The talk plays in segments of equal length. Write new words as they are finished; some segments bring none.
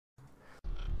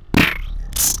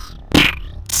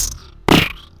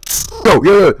Yo,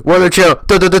 yo, yo, weather channel,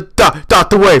 dot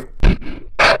the wave.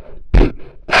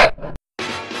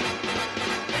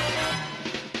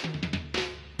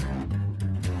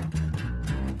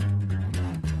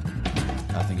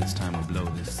 I think it's time to blow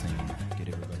this thing. Get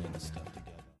everybody in the stuff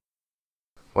together.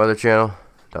 Weather channel,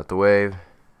 dot the wave.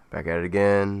 Back at it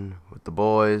again with the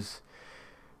boys.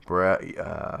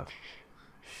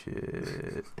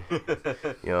 Shit.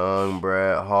 Young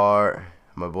Brett Hart,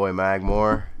 my boy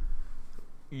Magmore,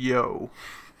 Yo.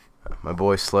 my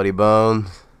boy Slutty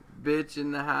Bones, Bitch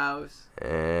in the house.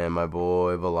 and my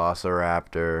boy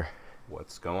Velociraptor.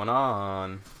 What's going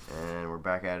on? And we're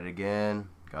back at it again.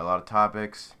 Got a lot of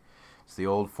topics. It's the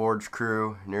old Forge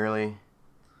crew, nearly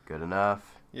good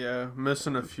enough. Yeah,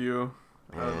 missing a few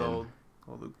out of the And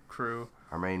old crew.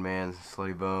 our main man,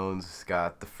 Slutty Bones,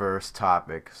 got the first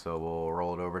topic, so we'll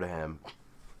roll it over to him.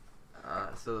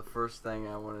 So the first thing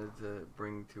I wanted to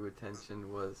bring to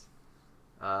attention was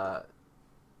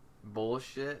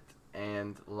bullshit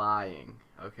and lying.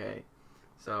 Okay,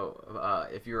 so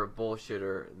if you're a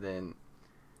bullshitter, then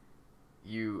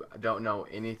you don't know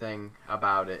anything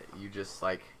about it. You just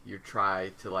you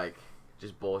try to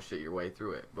just bullshit your way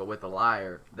through it. But with a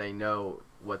liar, they know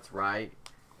what's right,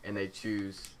 and they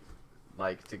choose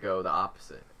to go the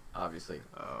opposite. Obviously.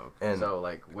 And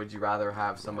So, would you rather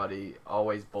have somebody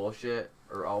always bullshit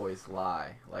or always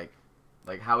lie? Like,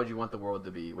 how would you want the world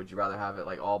to be? Would you rather have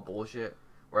it, all bullshit,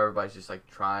 where everybody's just,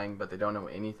 trying, but they don't know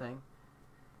anything?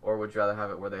 Or would you rather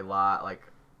have it where they lie,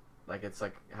 it's,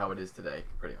 how it is today,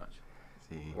 pretty much?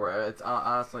 see, Where it's,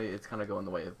 honestly, it's kind of going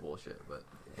the way of bullshit, but...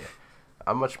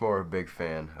 I'm much more a big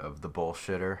fan of the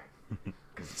bullshitter,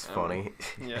 because it's funny.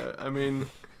 Yeah, I mean,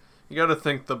 you gotta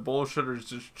think the bullshitter's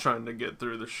just trying to get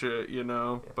through the shit, you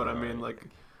know? But I mean,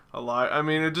 a lie, I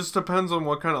mean, it just depends on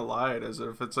what kind of lie it is.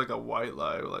 If it's a white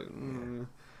lie,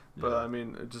 but I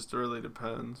mean, it just really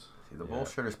depends. See, the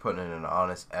bullshitter's putting in an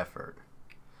honest effort.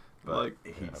 But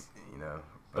he's,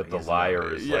 But the he's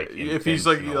liar is if he's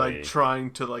intentionally-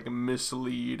 trying to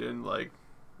mislead and I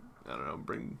don't know,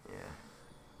 bring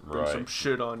some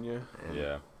shit on you.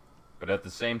 Yeah. But at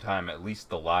the same time, at least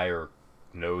the liar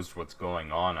knows what's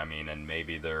going on. I mean, and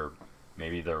maybe they're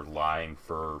lying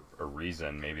for a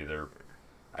reason. Maybe they're,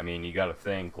 I mean, you got to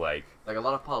think a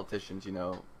lot of politicians,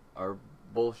 are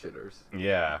bullshitters.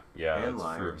 Yeah, And that's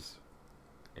liars.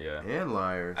 true. Yeah. And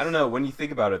liars. I don't know, when you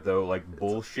think about it though,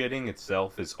 bullshitting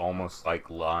itself is almost like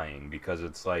lying, because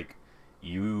it's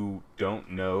you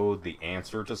don't know the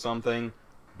answer to something,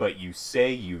 but you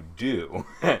say you do.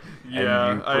 And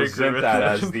Yeah, you I agree present with that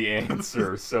that. as the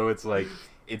answer. So it's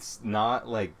it's not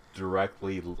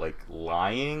directly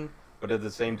lying, but at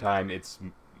the same time it's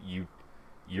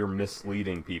you're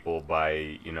misleading people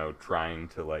by, trying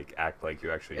to act like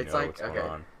you actually know what's going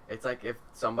on. It's if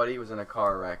somebody was in a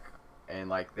car wreck and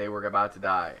they were about to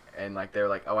die and they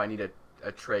were oh, I need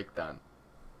a trach done.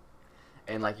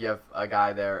 And you have a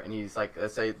guy there and he's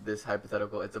let's say this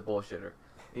hypothetical, it's a bullshitter.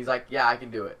 He's yeah, I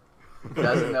can do it. He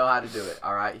doesn't know how to do it,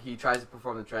 alright? He tries to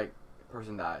perform the trach,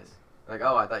 person dies.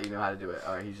 Oh, I thought you knew how to do it.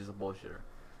 Alright, he's just a bullshitter.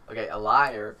 Okay, a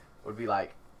liar would be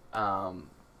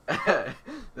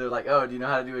they're oh, do you know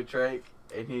how to do a trach?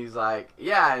 And he's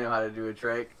yeah, I know how to do a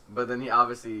trach. But then he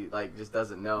obviously, just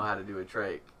doesn't know how to do a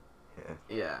trach.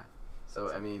 Yeah.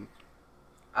 So, I mean,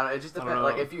 I don't know, it just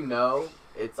depends. If you know,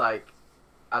 it's I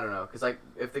don't know. Because,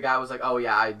 if the guy was oh,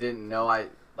 yeah, I didn't know,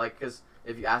 because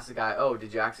if you ask the guy, oh,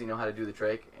 did you actually know how to do the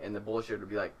trach? And the bullshit would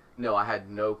be no, I had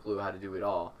no clue how to do it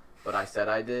all. But I said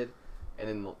I did. And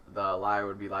then the liar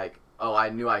would be oh, I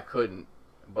knew I couldn't.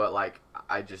 But,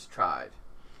 I just tried.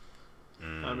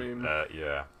 I mean...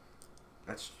 yeah.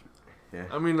 That's true. Yeah.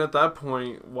 I mean, at that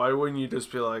point, why wouldn't you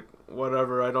just be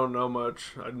whatever, I don't know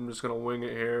much, I'm just gonna wing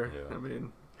it here. Yeah. I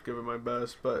mean, give it my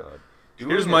best. But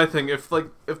Doing here's it- my thing: if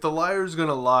the liar's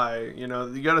gonna lie, you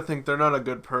gotta think they're not a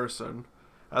good person.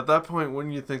 At that point,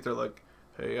 wouldn't you think they're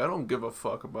hey, I don't give a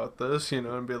fuck about this,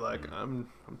 and be I'm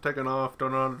taking off,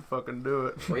 don't know how to fucking do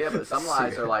it. Well, yeah, but some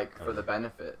lies are for the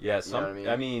benefit. Yeah, you know what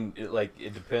I mean,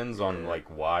 it depends on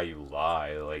why you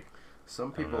lie.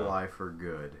 Some people lie for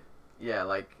good.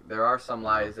 Yeah, there are some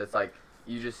lies that's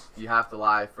you have to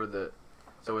lie for the,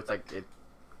 so it's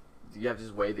you have to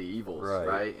just weigh the evils,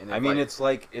 right? And I mean, it's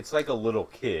like a little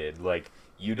kid.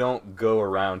 You don't go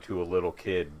around to a little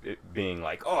kid being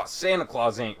oh, Santa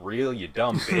Claus ain't real, you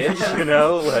dumb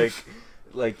bitch,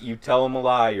 you tell him a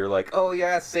lie. You're oh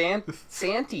yeah, Santa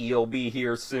will be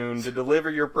here soon to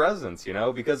deliver your presents,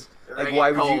 because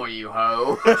why would you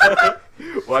hoe?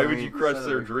 why would you crush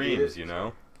their dreams,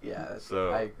 Yeah,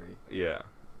 So, I agree. Yeah,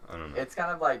 I don't know. It's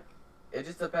kind of it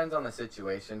just depends on the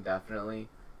situation, definitely,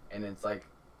 and it's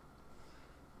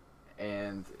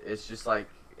and it's just like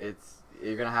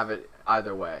you're gonna have it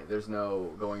either way. There's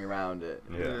no going around it.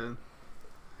 Yeah.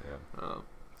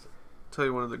 Tell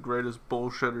you one of the greatest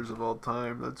bullshitters of all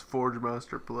time. That's Forge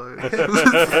Master Play.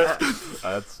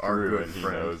 That's Our true, good and he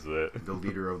friend. knows it. The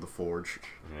leader of the Forge.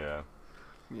 Yeah.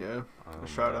 Yeah, a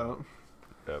shout out.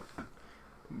 Yep.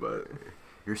 But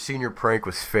Your senior prank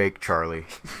was fake, Charlie.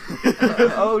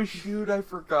 Oh shoot! I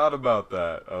forgot about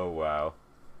that. Oh wow.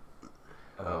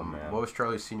 Oh man. What was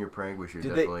Charlie's senior prank? We should Did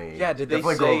definitely, they? Yeah. Did they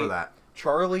definitely say go over that.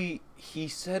 Charlie? He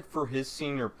said for his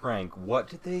senior prank. What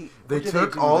did they? They what did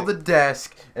took do? all the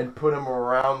desk and put them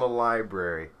around the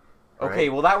library. Okay,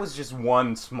 right? well that was just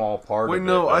one small part wait, of it.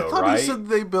 no, I though, thought right? he said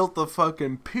they built the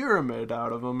fucking pyramid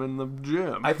out of them in the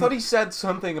gym. I thought he said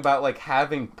something about like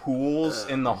having pools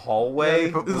in the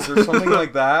hallway. Yeah, Was there something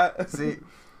like that? See,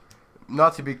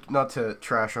 not to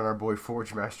trash on our boy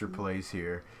Forge Master Plays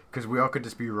here, because we all could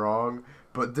just be wrong.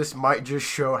 But this might just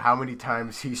show how many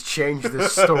times he's changed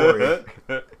this story.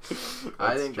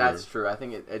 I think that's true. I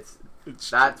think it's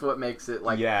that's what makes it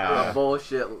like Yeah.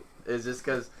 bullshit. Is just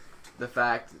because the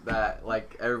fact that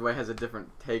like everybody has a different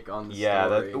take on the Yeah,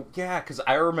 story. because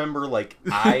I remember like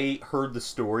I heard the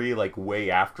story like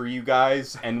way after you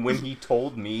guys, and when he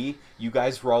told me, you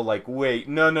guys were all like, "Wait,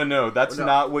 no, that's No,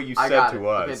 not what you I said got to it.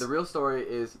 us." Okay, the real story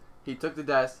is he took the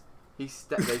desk, they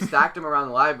stacked them around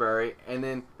the library, and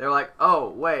then they're like, "Oh,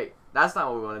 wait, that's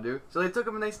not what we want to do." So they took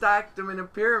them and they stacked them in a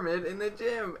pyramid in the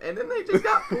gym, and then they just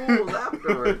got pools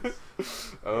afterwards.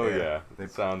 Oh yeah, They-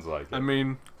 it sounds like it. I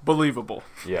mean, believable.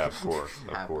 Yeah, of course, of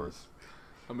Happens. course.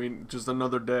 I mean, just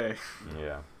another day.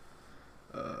 Yeah.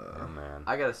 Oh man.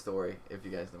 I got a story, if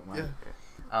you guys don't mind.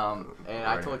 And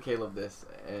I told Caleb this,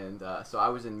 and so I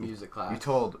was in music class. You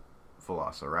told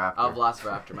Velociraptor. Oh,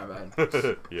 Velociraptor, my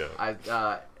bad.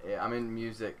 Yeah. I'm in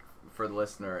music for the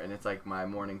listener, and it's like my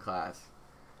morning class.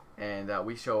 And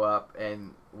we show up,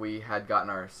 and we had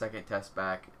gotten our second test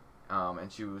back,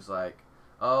 and she was like,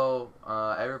 "Oh,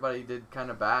 everybody did kind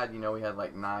of bad. You know, we had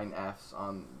like 9 Fs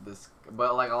on this,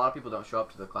 but like a lot of people don't show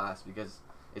up to the class because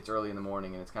it's early in the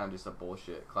morning and it's kind of just a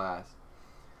bullshit class."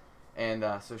 And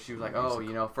so she was like, "Oh,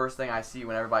 you know, first thing I see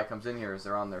when everybody comes in here is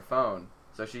they're on their phone."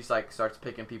 So she's like starts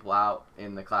picking people out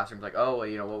in the classroom, like, "Oh, well,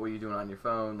 you know, what were you doing on your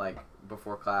phone like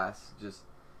before class?"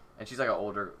 And she's like an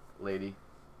older lady,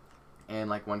 and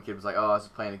like one kid was like, "Oh, I was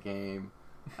playing a game,"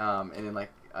 and then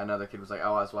like another kid was like,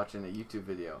 "Oh, I was watching a YouTube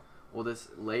video." Well, this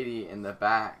lady in the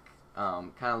back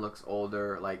kind of looks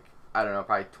older, like, I don't know,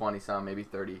 probably 20-some, maybe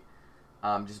 30.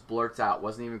 Just blurts out,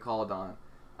 wasn't even called on.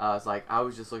 It's like, "I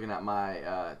was just looking at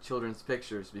my children's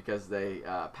pictures because they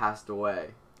passed away."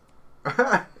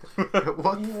 What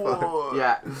the fuck?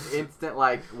 Yeah, instant,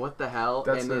 like, what the hell?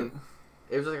 That's and then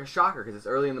it was like a shocker because it's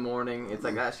early in the morning. It's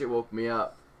like, that shit woke me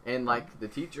up. And, like, the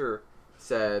teacher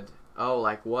said, "Oh,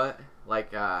 like, what?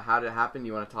 Like, how did it happen? Do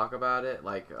you want to talk about it?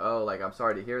 Like, oh, like, I'm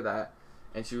sorry to hear that."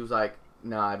 And she was like,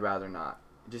 "No, I'd rather not."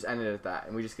 Just ended it at that.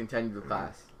 And we just continued the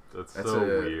class. That's That's so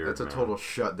a weird. That's a man. total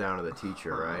shutdown of the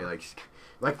teacher, right? She's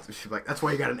like, "That's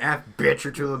why you got an F, bitch.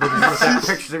 You're too little to look at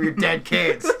pictures of your dead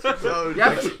kids." Yeah, but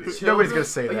Nobody's children- gonna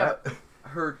say but yeah, that.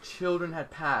 her children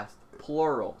had passed.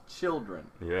 Plural. Children.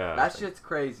 Yeah. That shit's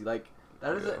crazy. Like,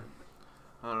 that is a...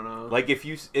 I don't know. Like if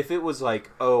it was like,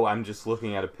 "Oh, I'm just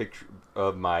looking at a picture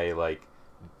of my like,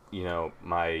 you know,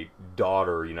 my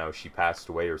daughter, you know, she passed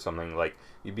away or something," like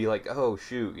you'd be like, "Oh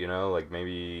shoot, you know, like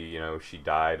maybe, you know, she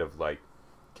died of like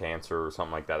cancer or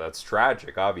something like that." That's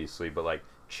tragic, obviously, but like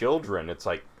children, it's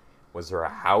like, was there a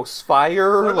house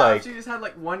fire? What about Like, if she just had,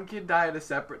 like, one kid die at a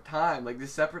separate time? Like,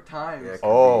 just separate times. Yeah,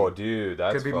 oh dude,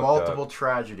 that's Could be fucked multiple up.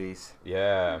 tragedies.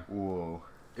 Yeah. Whoa.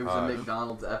 It was a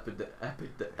McDonald's epidemic.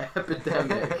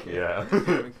 Yeah. Oh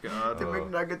my God. The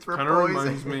McNuggets were Kind of poison.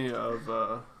 reminds me of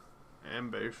Ann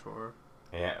Bayshore.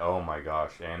 And, oh my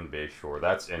gosh, and Bayshore.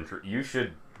 That's you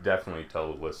should definitely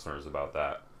tell the listeners about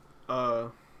that.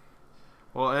 Well,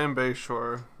 Ann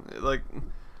Bayshore, like,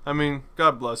 I mean,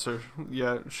 God bless her.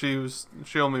 Yeah, she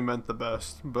only meant the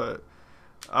best. But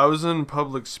I was in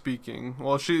public speaking.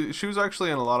 Well, she was actually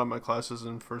in a lot of my classes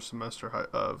in first semester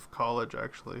of college,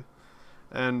 actually,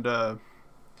 and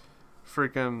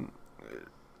freaking,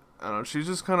 I don't know. She's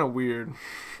just kind of weird.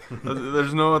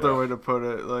 There's no other way to put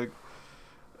it. Like,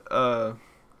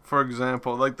 for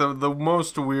example, like the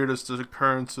most weirdest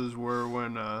occurrences were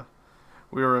when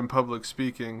we were in public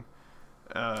speaking.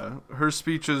 Her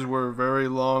speeches were very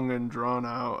long and drawn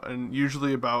out, and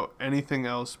usually about anything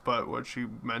else but what she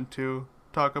meant to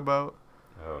talk about.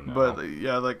 Oh no. But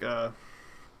yeah,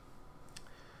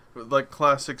 like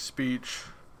classic speech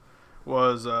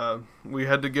was we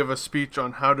had to give a speech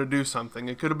on how to do something.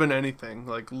 It could have been anything,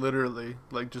 like literally,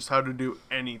 like just how to do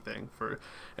anything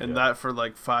that for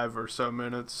like 5 or so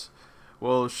minutes.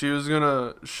 Well, she was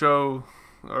gonna show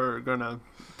or gonna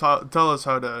tell us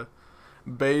how to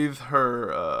bathe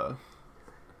her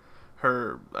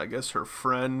I guess her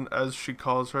friend, as she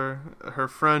calls her. Her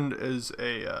friend is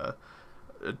a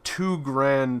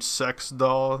 $2,000 sex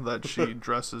doll that she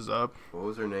dresses up. What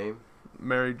was her name?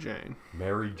 Mary Jane.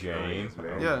 Mary Jane.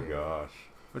 Mary Yeah. Oh my gosh.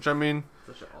 Which I mean,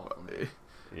 Such an awful name.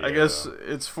 Yeah. I guess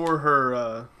it's for her.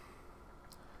 I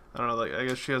don't know. Like I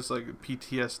guess she has like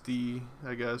PTSD.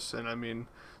 I guess, and I mean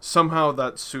somehow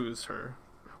that soothes her.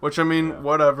 Which I mean,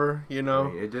 whatever, you know.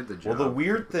 I mean, it did the job. Well, the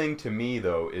weird thing to me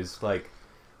though is like,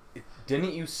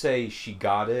 didn't you say she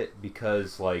got it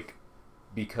because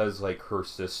her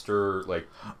sister like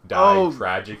died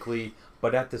tragically,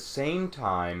 but at the same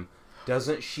time,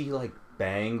 doesn't she like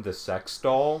bang the sex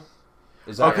doll?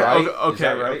 Is that right? Okay, Is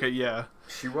that right? okay, yeah.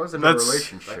 She was in a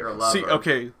relationship. Like her lover. See,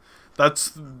 okay,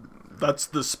 that's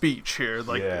the speech here.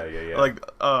 Like, yeah. Like,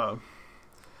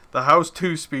 the House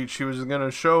 2 speech, she was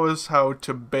gonna show us how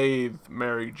to bathe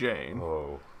Mary Jane.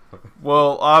 Oh.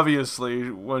 Well, obviously,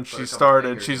 when she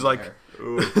started, she's like,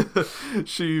 Ooh.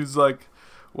 she's like,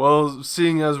 well,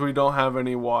 seeing as we don't have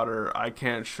any water, I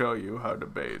can't show you how to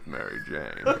bathe Mary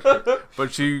Jane.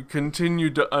 But she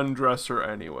continued to undress her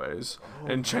anyways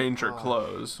and change her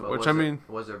clothes. But Which, I mean...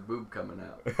 Was her boob coming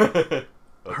out?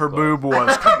 her boob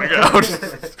was coming out.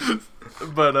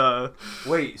 But,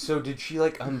 Wait, so did she,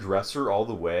 like, undress her all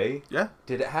the way? yeah.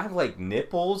 Did it have, like,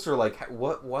 nipples or, like,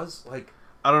 what was, like...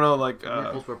 I don't know, like...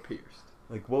 Nipples were pierced.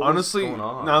 Like, what honestly, was going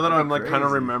on? now that That'd I'm, be like, kind of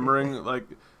crazy. remembering, like...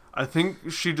 I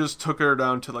think she just took her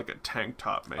down to like a tank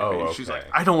top, maybe. Oh, okay. She's like,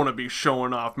 I don't want to be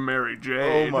showing off Mary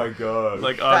Jane. Oh my god.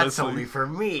 Like, That's honestly. only for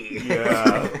me.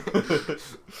 Yeah.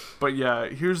 But yeah,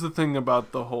 here's the thing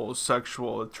about the whole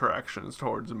sexual attractions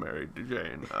towards Mary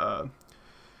Jane.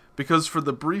 Because for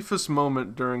the briefest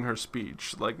moment during her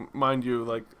speech, like, mind you,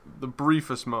 like, the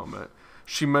briefest moment,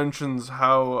 she mentions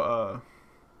how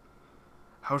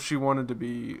she wanted to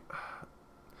be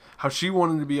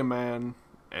a man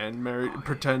and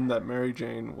pretend that Mary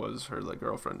Jane was her, like,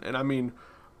 girlfriend. And I mean,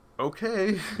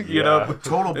 okay, you know.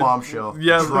 Total bombshell.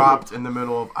 Yeah, dropped in the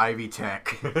middle of Ivy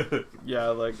Tech. Yeah,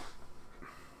 like,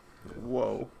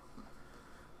 whoa.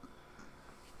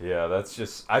 Yeah, that's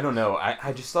just, I don't know.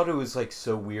 I just thought it was, like,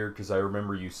 so weird because I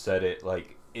remember you said it,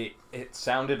 like, it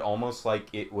sounded almost like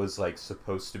it was, like,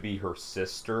 supposed to be her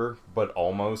sister, but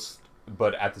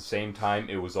at the same time,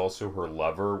 it was also her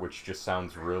lover, which just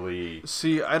sounds really...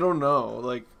 See, I don't know.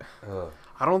 Like,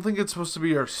 I don't think it's supposed to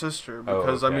be her sister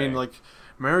because, I mean, like,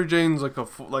 Mary Jane's like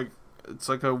it's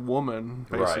like a woman,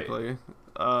 basically.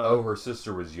 Right. Her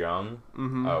sister was young?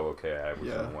 Mm-hmm. Oh, okay, I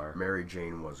wasn't aware. Mary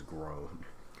Jane was grown.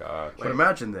 Gotcha. But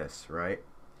imagine this, right?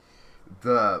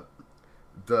 The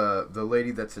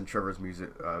lady that's in Trevor's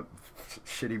music,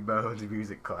 Shitty Bones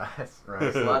music class,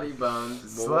 right? Slutty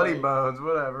Bones. Boy. Slutty Bones,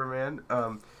 whatever, man.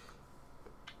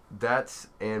 That's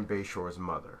Ann Bayshore's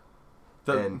mother.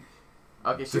 And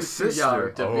okay, she the was too young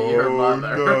sister- to be her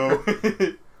mother. No.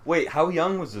 Wait, how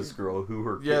young was this girl?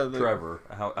 Trevor?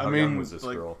 How young was this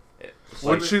girl?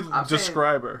 What'd she I'm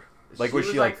describe her? Like, was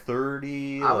she like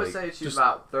 30? I would say she's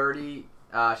about 30.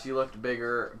 She looked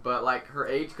bigger, but like her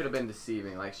age could have been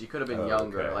deceiving. Like she could have been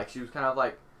younger. Okay. Like she was kind of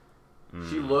like,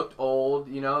 she looked old.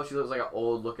 You know, she looks like an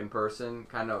old looking person.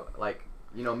 Kind of like,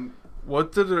 you know.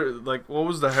 What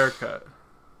was the haircut?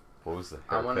 What was the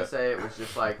haircut? I want to say it was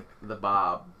just like the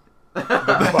bob. The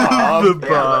bob? The Yeah, but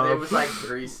bob. it was like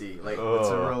greasy. Like it's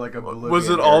a real, like, a Bolivian Was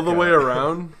it all the haircut. way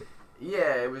around?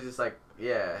 yeah, it was just like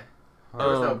There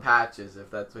was no patches, if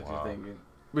that's what you're thinking.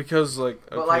 Because like,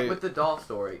 But like with the doll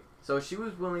story, so she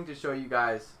was willing to show you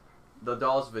guys the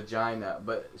doll's vagina,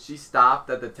 but she stopped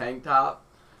at the tank top.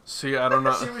 see, I don't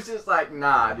know. She was just like,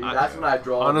 nah, dude, that's when I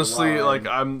draw Honestly, the line.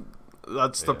 like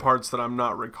that's the parts that I'm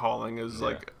not recalling is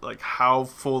like how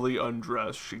fully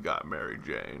undressed she got Mary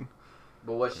Jane.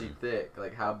 But was she thick?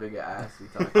 Like, how big a ass we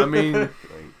talking? I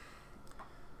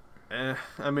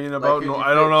mean, about could you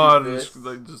I don't fit know how two to fists?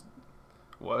 just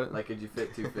what? Like, could you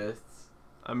fit 2 fists?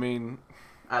 I mean,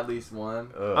 At least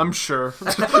one. I'm sure.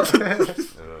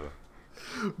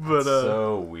 But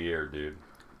so weird, dude.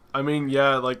 I mean,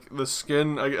 yeah, like the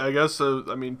skin. I guess.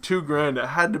 I mean, $2,000. It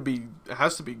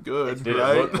has to be good, Did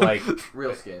right? it look like...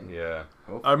 Real skin. Yeah.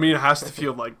 I mean, it has to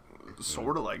feel like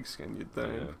sort of like skin. You'd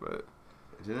think, Yeah. but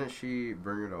Didn't she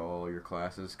bring her to all your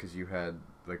classes? Because you had,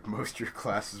 like, most of your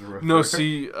classes were... no.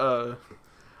 See, I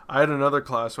I had another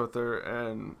class with her,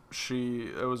 and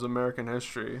it was American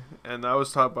history, and I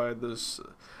was taught by this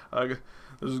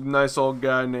nice old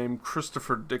guy named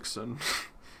Christopher Dixon.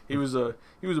 he was a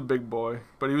big boy,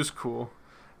 but he was cool.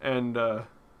 And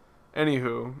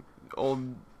anywho,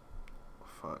 old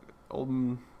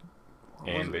Ann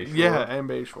Bayshore? Yeah, Ann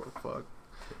Bayshore, fuck.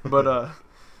 But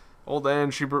old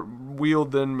Ann, she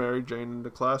wheeled in Mary Jane into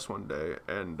class one day,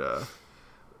 and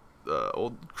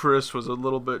old Chris was a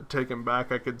little bit taken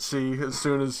back. I could see as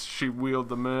soon as she wheeled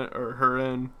her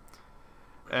in,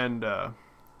 and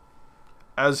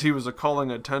as he was calling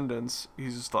attendance,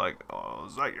 he's just like, "Oh,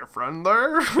 is that your friend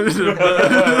there?"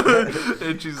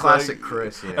 And she's Classic like,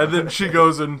 Chris. Yeah. And then she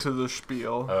goes into the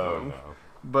spiel. Oh no.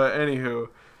 But anywho,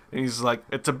 and he's like,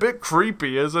 "It's a bit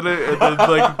creepy, isn't it?" And then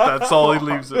like that's all he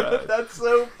leaves it at. That's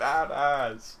so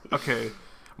badass. Okay,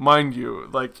 mind you,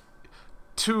 like,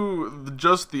 to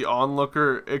just the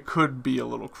onlooker, it could be a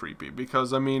little creepy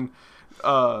because I mean,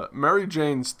 Mary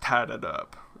Jane's tatted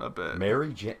up a bit.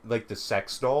 Mary Jane, like the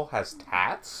sex doll, has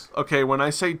tats? Okay, when I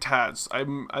say tats,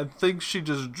 I think she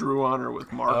just drew on her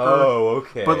with marker. Oh,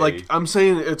 okay. But like I'm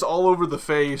saying, it's all over the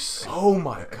face. Oh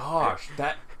my gosh,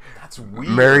 that's weird.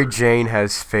 Mary Jane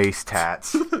has face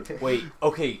tats. Wait,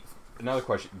 okay. Another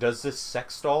question: does this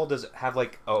sex doll have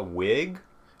like a wig?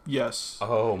 Yes.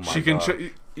 Oh my she can.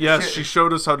 god. Yes, she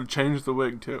showed us how to change the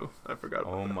wig too. I forgot.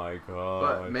 About Oh that. my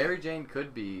god. But Mary Jane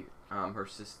could be her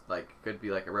sister, could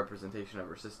be like a representation of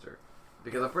her sister,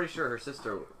 because I'm pretty sure her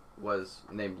sister was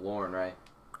named Lauren, right?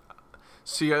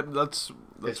 See, that's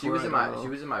She was in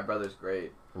my brother's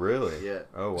grade. Really? Yeah.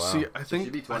 Oh wow. See,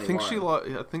 she'd be I think she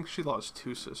 21. lost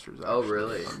two sisters. Actually. Oh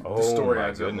really? Oh story my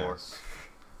adds up more. goodness.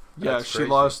 Yeah, That's she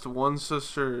crazy. lost one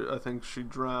sister. I think she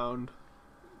drowned.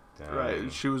 Dang.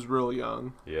 Right, she was real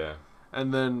young, Yeah.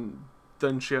 and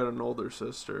then she had an older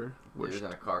sister, He which was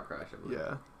in a car crash. I believe.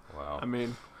 yeah, Wow. I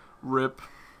mean,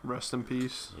 rest in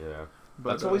peace. Yeah.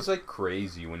 But That's always like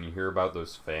crazy when you hear about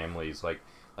those families. Like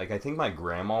I think my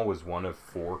grandma was one of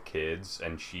 4 kids,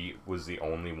 and she was the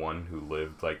only one who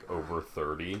lived like over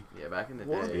 30. Yeah, back in the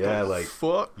What day. Yeah, the like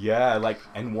fuck. yeah, like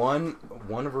and one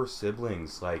of her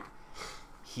siblings, like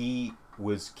he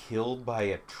was killed by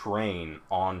a train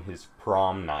on his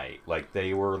prom night. Like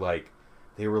they were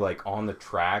on the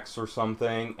tracks or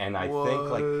something, and I think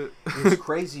like it's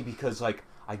crazy because like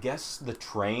I guess the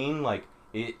train like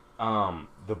it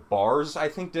the bars I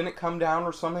think didn't come down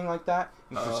or something like that,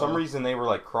 and for some reason they were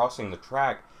like crossing the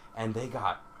track and they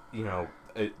got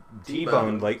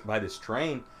T-boned like by this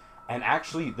train. And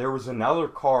actually there was another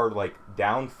car like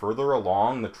down further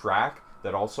along the track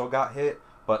that also got hit,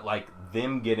 but like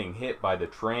them getting hit by the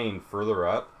train further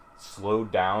up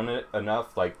slowed down it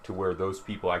enough like to where those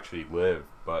people actually lived.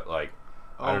 But like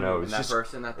I don't know, And it's that just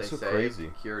person that they so saved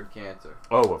crazy. cured cancer.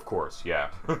 Oh, of course,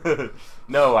 yeah.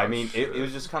 No, I mean it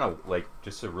was just kind of like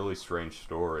just a really strange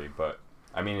story, but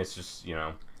I mean it's just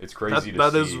it's crazy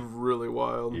That to is see. really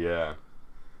wild. Yeah.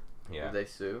 Yeah. Did they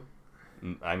sue?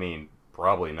 I mean,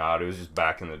 probably not. It was just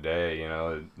back in the day,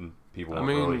 people I weren't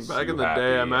mean, really back in too the happy day,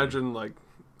 I and- imagine like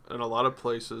in a lot of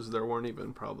places there weren't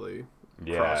even probably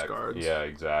cross guards. Yeah,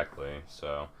 exactly.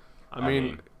 So, I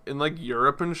mean, in like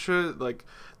Europe and shit, like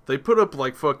they put up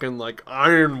like fucking like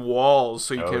iron walls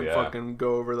so you Oh, can't yeah. fucking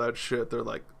go over that shit. They're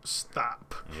like,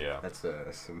 stop. yeah. That's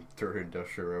some third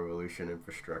industrial revolution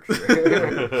infrastructure.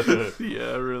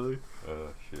 Yeah, really.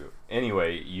 Shoot.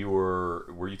 Anyway,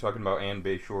 were you talking about Ann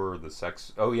Bayshore, the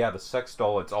sex? Oh yeah, the sex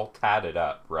doll. It's all tatted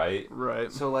up, right?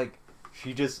 Right. So like,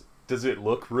 she just does it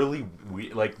look really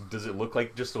like? Does it look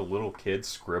like just a little kid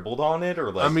scribbled on it,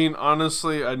 or like? I mean,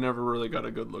 honestly, I never really got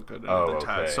a good look at any of the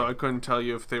tats, okay. so I couldn't tell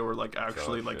you if they were like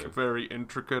actually like Gotcha. very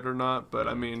intricate or not. But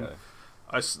I mean, Okay.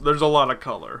 there's a lot of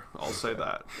color. I'll say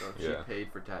that. Or she Yeah. paid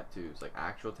for tattoos, like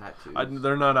actual tattoos.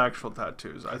 They're not actual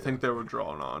tattoos. I think they were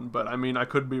drawn on, but I mean, I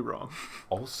could be wrong.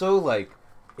 Also, like,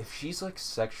 if she's like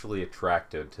sexually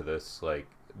attracted to this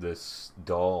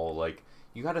doll, like,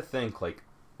 you got to think like,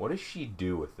 what does she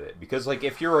do with it? Because like,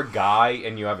 if you're a guy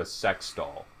and you have a sex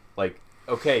doll, like,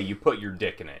 okay, you put your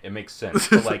dick in it, it makes sense.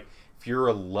 But like, if you're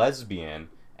a lesbian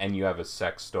and you have a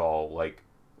sex doll, like,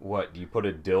 what do you put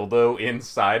a dildo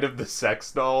inside of the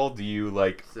sex doll? Do you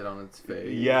like sit on its face.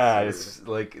 Yeah, or- it's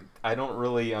like I don't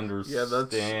really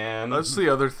understand. That's the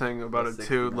other thing about it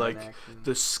too. 69 Like action.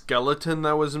 the skeleton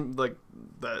that was like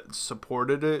that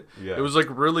supported it. Yeah. It was like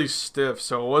really stiff,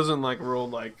 so it wasn't like real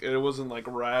like it wasn't like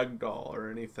ragdoll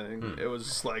or anything. It was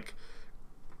just like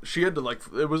she had to like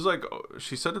it was like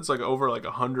she said it's like over like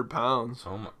 100 pounds,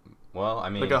 Oh my, well, I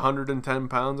mean, like 110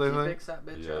 pounds, I She think. picks that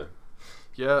bitch yeah. up.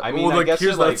 Yeah, I mean, well, I like guess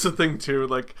here's it, like- that's the thing too.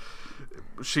 Like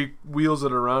she wheels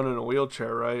it around in a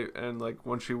wheelchair, right? And like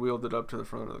when she wheeled it up to the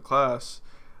front of the class,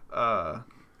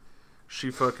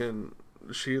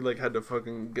 she like had to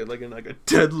fucking get like in like a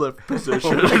deadlift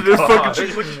position. And just fucking,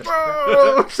 she's like,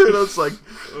 oh! And I was like,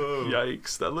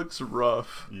 yikes, that looks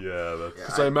rough. Yeah, that's.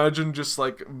 Because I imagine just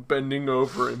like bending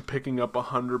over and picking up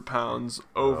 100 pounds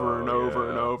over and over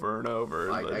and over and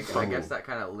over. I guess that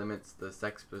kind of limits the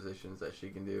sex positions that she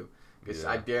can do. Because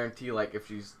I guarantee, like, if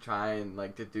she's trying,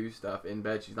 like, to do stuff in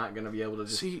bed, she's not going to be able to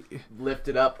just lift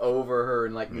it up over her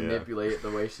and, like, manipulate it the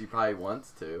way she probably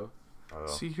wants to.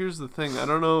 See, here's the thing. I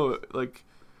don't know,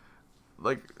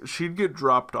 like she'd get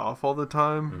dropped off all the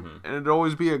time, and it'd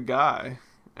always be a guy.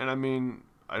 And I mean,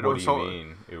 I don't. What do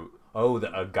you mean?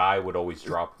 A guy would always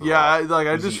drop her off.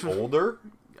 Was he older?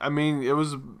 I mean, it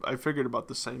was. I figured about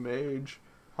the same age.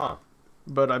 Huh.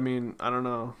 But I mean, I don't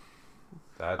know.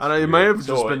 It might have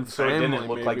just been family. So it didn't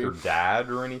look like her dad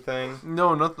or anything.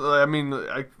 No, nothing. I mean,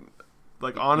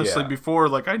 honestly, before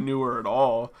I knew her at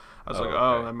all. I was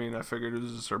I mean, I figured it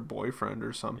was just her boyfriend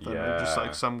or something. Or just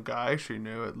like some guy she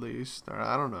knew at least. Or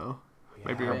I don't know.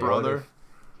 Maybe her brother.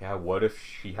 What if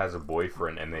she has a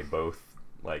boyfriend and they both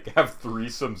have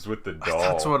threesomes with the doll?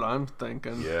 That's what I'm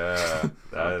thinking. Yeah,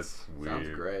 that's weird. Sounds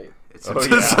great. Sounds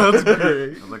great. Sounds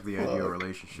like the ideal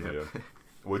relationship. Yeah.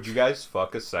 Would you guys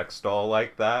fuck a sex doll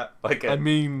like that? Like a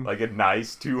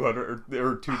nice $200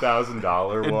 or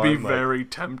 $2,000 one? It'd be very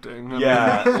tempting.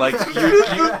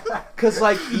 Because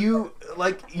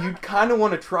you'd kind of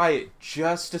want to try it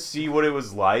just to see what it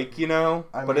was like, you know.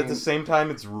 But at the same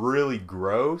time, it's really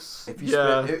gross. If you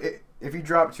drop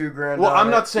 $2,000, well,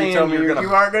 I'm not saying you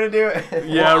aren't gonna do it.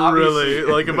 Yeah, really.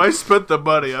 If I spent the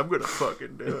money, I'm gonna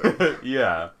fucking do it.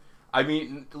 Yeah, I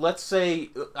mean, let's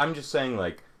say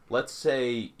let's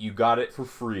say you got it for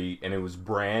free and it was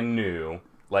brand new.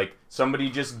 Like, somebody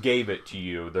just gave it to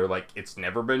you. They're like, it's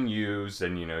never been used,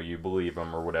 and, you believe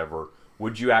them or whatever.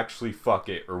 Would you actually fuck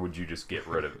it, or would you just get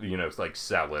rid of it,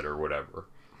 sell it or whatever?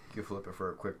 You flip it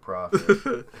for a quick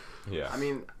profit. Yeah. I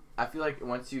mean, I feel like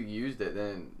once you used it,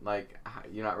 then,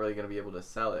 you're not really going to be able to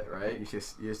sell it, right? You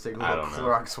just take a little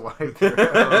Clorox wipe.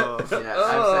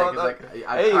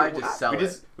 I tried to sell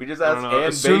it. We just asked Ann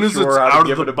as soon as it's out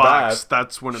of the box,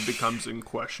 that's when it becomes in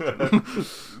question.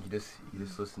 You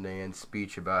just listen to Ann's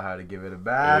speech about how to give it a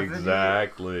bath.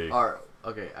 Exactly. All right,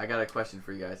 okay, I got a question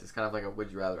for you guys. It's kind of like a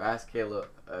would you rather. Ask Kayla,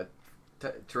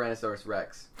 Tyrannosaurus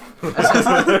Rex.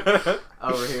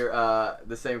 Over here,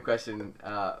 the same question.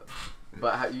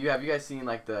 But have you guys seen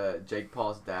the Jake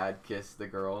Paul's dad kiss the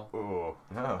girl? Oh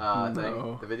no.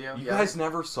 Thing, the video. You guys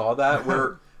never saw that?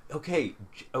 Where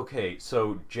okay,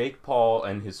 so Jake Paul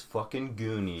and his fucking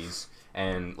Goonies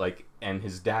and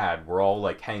his dad were all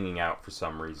hanging out for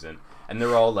some reason, and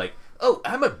they're all like, "Oh,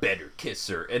 I'm a better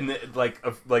kisser," and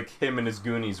him and his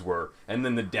Goonies were, and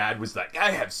then the dad was like,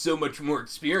 "I have so much more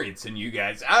experience than you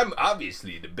guys. I'm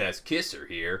obviously the best kisser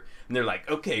here." And they're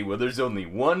like, "Okay, well, there's only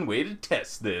one way to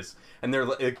test this." And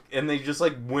they just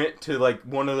went to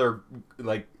one of their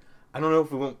I don't know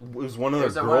if it was one of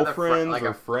their girlfriends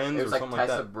or friends or something like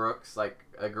that. Tessa Brooks,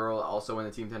 a girl also in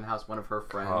the Team 10 house, one of her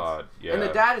friends. Yeah. And the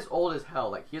dad is old as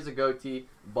hell. He has a goatee,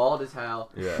 bald as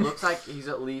hell. Yeah. Looks like he's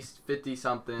at least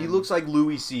 50-something. He looks like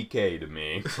Louis C.K. to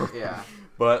me. Yeah.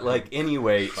 But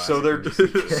anyway, so they're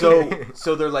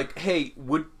like, "Hey,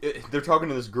 they're talking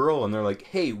to this girl and they're like,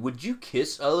 "Hey, would you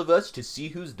kiss all of us to see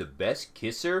who's the best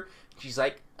kisser?" She's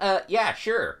like, yeah,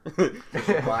 sure." She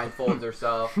blindfolds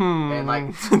herself,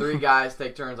 and 3 guys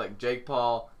take turns, Jake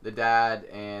Paul, the dad,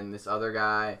 and this other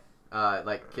guy,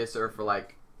 kiss her for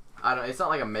I don't. It's not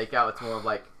like a makeout. It's more of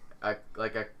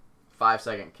a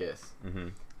 5-second kiss. Mm-hmm.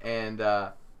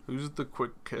 And who's the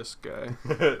quick kiss guy?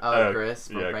 Chris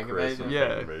from Prank Invasion.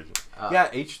 Yeah.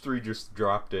 H3 just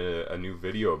dropped a new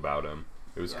video about him.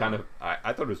 It was kind of.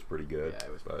 I thought it was pretty good. Yeah,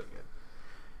 it was pretty good.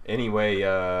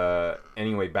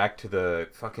 Anyway, back to the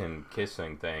fucking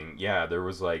kissing thing. Yeah, there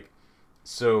was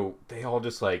so they all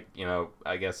just I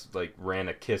guess ran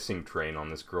a kissing train on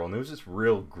this girl, and it was just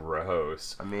real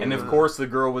gross. I mean, and of course the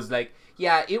girl was like,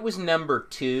 "Yeah, it was number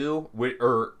 2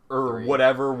 or 3.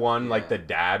 Whatever one the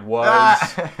dad was,"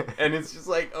 and it's just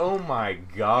oh my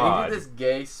god. And he did this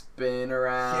gay spin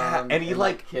around. Yeah, and he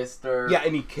kissed her. Yeah,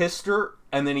 and he kissed her.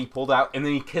 And then he pulled out, and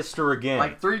then he kissed her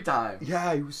again. 3 times.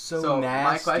 Yeah, he was so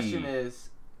nasty. My question is,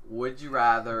 would you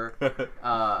rather...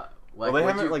 well, they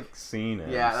haven't, seen it.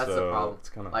 Yeah, that's the problem. It's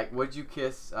kinda... would you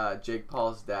kiss Jake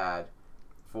Paul's dad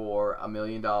for $1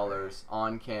 million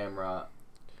on camera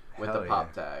with a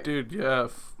pop tag? Dude, yeah.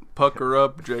 Pucker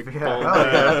up, Jake Paul.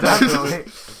 Definitely.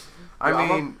 I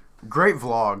mean, great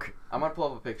vlog. I'm gonna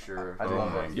pull up a picture. I Oh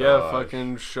love my it. Yeah, gosh.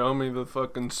 fucking show me the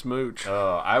fucking smooch.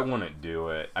 Oh, I wouldn't do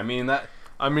it. I mean that.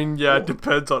 I mean, yeah, it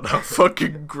depends on how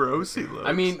fucking gross he looks.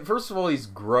 I mean, first of all, he's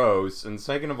gross, and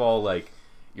second of all, like,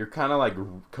 you're kind of like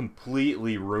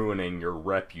completely ruining your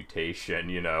reputation.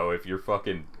 You know, if you're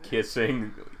fucking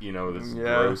kissing, you know, this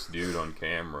gross dude on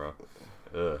camera.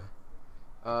 Ugh.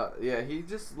 Yeah, he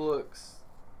just looks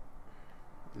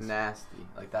nasty.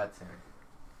 Like that's him.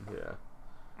 Yeah.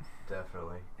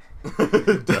 Definitely.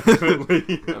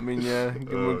 Definitely. I mean, yeah, give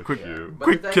him a quick, shoot. But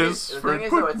quick the thing kiss is, the for thing a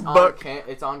is, though, quick it's buck.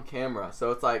 it's on camera,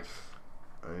 so it's like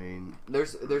I mean,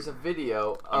 there's a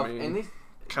video of mean, and these.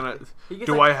 Can I? He gets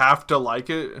Do like, I have to like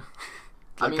it?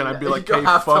 I Like, can I mean, be you like, don't hey,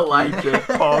 have to fuck like you, it.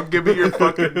 Jake Paul, give me your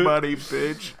fucking money,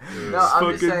 bitch. No,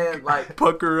 I'm just Fucking saying like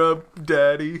pucker up,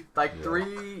 daddy. like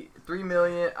 3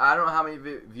 million. I don't know how many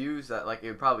views that like it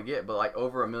would probably get, but like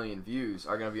over 1 million views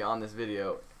are gonna be on this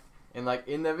video, and like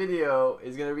in the video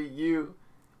is gonna be you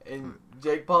and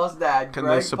Jake Paul's dad. Can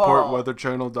Greg they support Paul.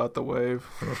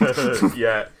 WeatherChannel.THEwav?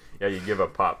 Yeah. Yeah, you give a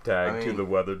pop tag I to mean- the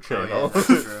Weather Yeah, Channel. that's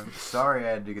true. sorry I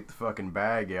had to get the fucking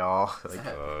bag, y'all. Like,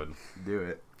 God, do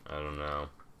it. I don't know.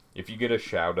 If you get a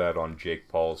shout out on Jake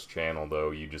Paul's channel, though,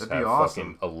 you just That'd be have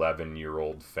awesome. fucking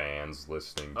 11-year-old fans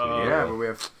listening to Oh. you. Yeah, but we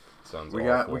have Sounds we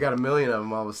awful. got 1 million of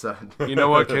them all of a sudden. You know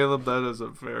what, Caleb? That is a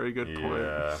very good point.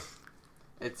 Yeah.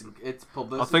 It's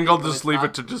publicity. I think I'll but just it's leave not-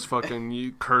 it to just fucking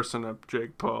you cursing up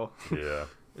Jake Paul Yeah.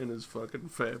 and his fucking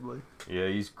family. Yeah,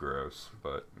 he's gross,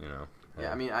 but, you know.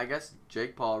 Yeah, I mean, I guess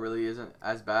Jake Paul really isn't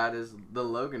as bad as the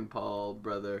Logan Paul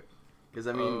brother. Because,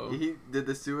 I mean, Oh. he did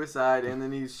the suicide and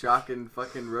then he's shocking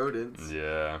fucking rodents.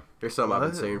 Yeah. There's something I've been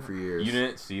What? saying for years. You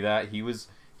didn't see that? He was,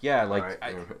 yeah, like,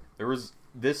 Alright,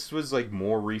 this was, like,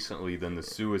 more recently than the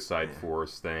Suicide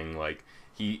Force thing. Like,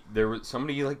 there was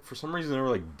somebody, like, for some reason there were,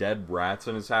 like, dead rats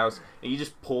in his house, and he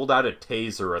just pulled out a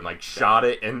taser and, like, shot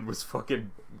it and was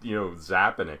fucking, you know,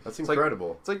 zapping it. That's It's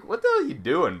incredible. It's like, what the hell are you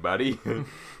doing, buddy? That's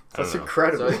I don't know.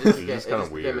 incredible. So it just, It's became, kinda it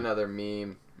just became weird. another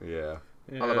meme. Yeah.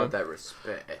 Yeah. All about that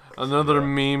respect. Another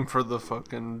meme for the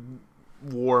fucking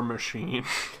war machine.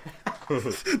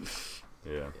 Yeah.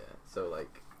 Yeah, so,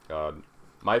 like, God.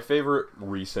 My favorite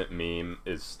recent meme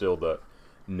is still the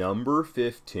number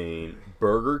 15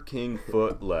 Burger King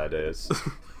foot lettuce.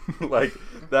 Like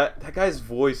that guy's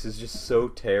voice is just so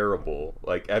terrible.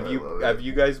 Like I love it. have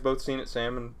you guys both seen it,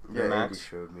 Sam and Yeah, Andy Max?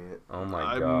 showed me it. Oh my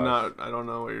I'm gosh. not. I don't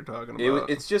know what you're talking about.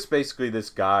 It's just basically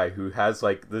this guy who has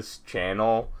like this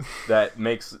channel that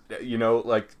makes, you know,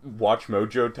 like Watch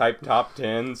Mojo type top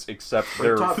 10s, except But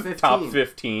they're top top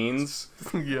 15. 15s.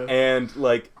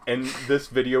 yeah. And this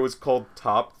video is called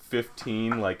Top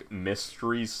 15 like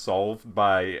mysteries solved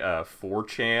by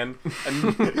 4chan,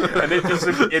 and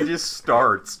it just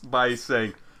starts by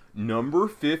saying number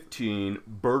 15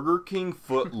 Burger King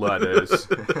foot lettuce.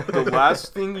 The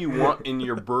last thing you want in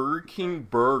your Burger King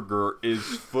burger is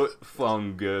foot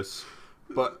fungus,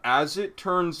 but as it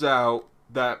turns out,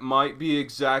 that might be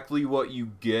exactly what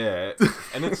you get.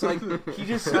 And it's like, he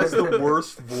just has the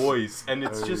worst voice, and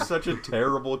it's just such a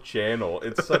terrible channel.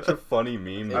 It's such a funny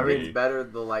meme it to gets me. better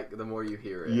the more you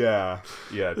hear it. Yeah,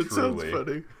 yeah, It sounds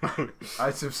truly. funny.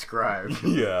 I subscribe.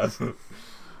 Yeah.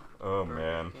 Oh,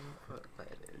 man.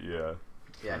 Yeah,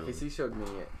 Yeah. because he showed me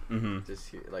it Mm-hmm. just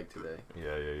here, like today.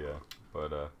 Yeah.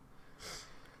 But,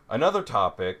 another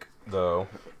topic, though,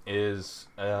 is,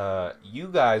 you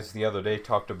guys the other day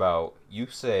talked about, you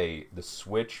say the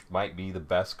Switch might be the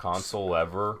best console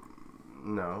ever.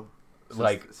 No.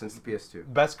 Since the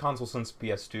PS2. Best console since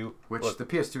PS2. Which Look, the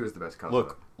PS2 is the best console.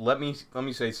 Look, let me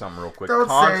say something real quick. Don't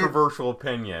say- Controversial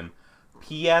opinion.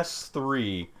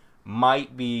 PS3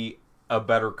 might be a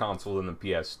better console than the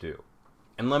PS2.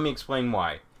 And let me explain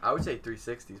why. I would say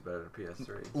 360 is better than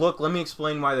PS3. Look, let me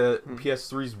explain why the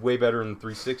PS3 is way better than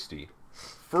 360.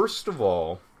 First of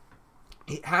all,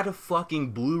 it had a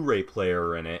fucking Blu-ray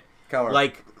player in it. Keller,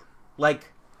 Like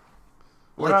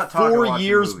We're not talking 4 watching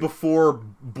years movies. before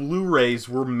Blu-rays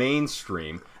were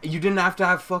mainstream. You didn't have to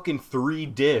have fucking 3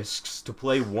 discs to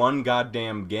play one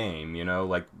goddamn game, you know,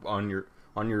 like on your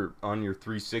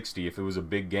 360 if it was a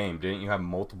big game. Didn't you have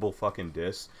multiple fucking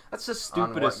discs? That's the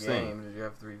stupidest On what thing. game did you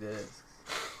have 3 discs?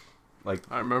 Like,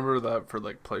 I remember that for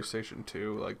like PlayStation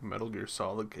 2, like Metal Gear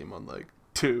Solid came on like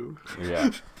 2. yeah.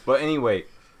 But anyway,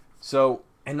 so,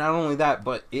 and not only that,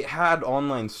 but it had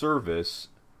online service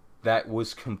that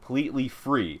was completely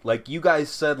free. Like, you guys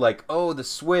said, like, oh, the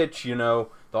Switch, you know,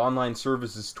 the online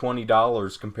service is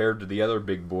 $20 compared to the other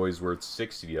big boys where it's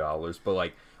 $60. But,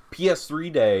 like,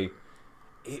 PS3 day,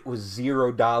 it was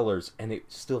 $0 and it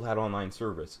still had online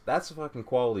service. That's a fucking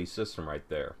quality system right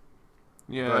there.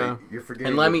 Yeah. But you're forgetting.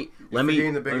 And let me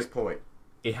forgetting the biggest point.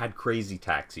 it had Crazy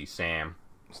Taxi, Sam.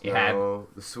 It No,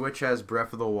 the Switch has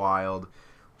Breath of the Wild.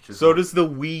 Which is So does the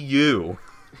Wii U.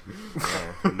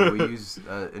 Yeah, and the Wii U's,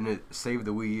 and it saved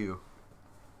the Wii U.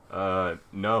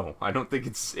 No, I don't think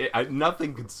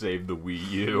nothing could save the Wii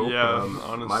U. Yeah,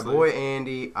 honestly. My boy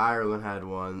Andy Ireland had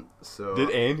one. So Did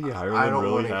Andy I Ireland don't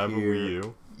really wanna have a hear Wii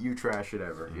U? You trash it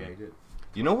ever. Yeah, he did.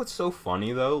 You know what's so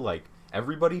funny though? Like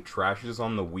everybody trashes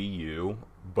on the Wii U,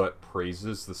 but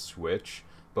praises the Switch.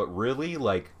 But really,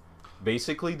 like,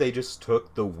 basically they just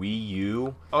took the Wii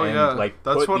U and like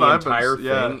that's put what the I've been- entire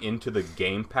yeah. thing into the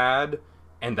gamepad,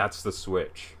 and that's the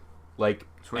Switch. Like,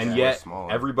 Switch and is yet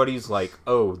smaller. everybody's like,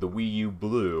 "Oh, the Wii U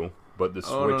blew," but the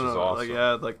Switch is awesome. Like,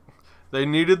 yeah, like they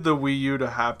needed the Wii U to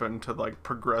happen to like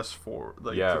progress forward.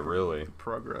 Like, Yeah, to really.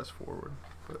 progress forward.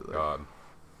 But, like, God.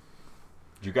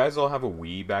 Did you guys all have a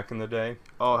Wii back in the day?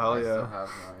 oh hell I still yeah! have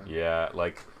mine. Yeah,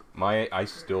 like I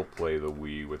still play the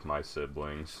Wii with my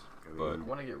siblings, We but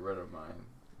want to get rid of mine.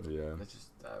 yeah, It's just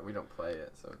we don't play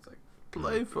it, so it's like.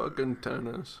 Play fucking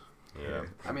tennis. yeah.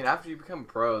 I mean, after you become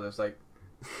pro, it's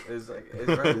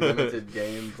very limited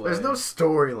gameplay. There's no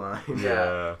storyline.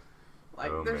 Yeah.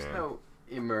 like Oh, there's man. no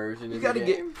immersion. You in gotta the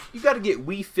get game.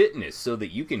 Wii Fitness so that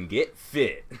you can get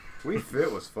fit. Wii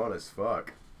Fit was fun as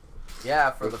fuck.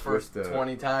 Yeah, for With- the first with the-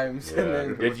 20 times, Yeah. and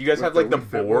then Did you guys With have like the Wii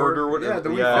Fit board or whatever? Yeah, the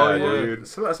Wii yeah, Fit board. dude.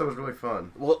 Some of that stuff was really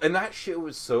fun. Well, and that shit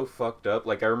was so fucked up.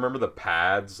 Like I remember the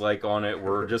pads like on it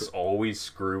were just always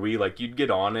screwy. Like you'd get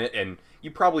on it and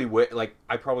you probably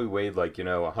I probably weighed like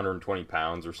 120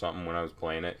 pounds or something when I was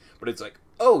playing it. But it's like,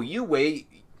 oh, you weigh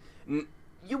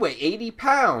 80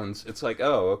 pounds. It's like,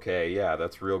 oh, okay, yeah,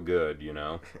 that's real good,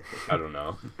 I don't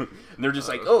know. And they're just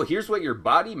like, oh, here's what your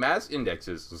body mass index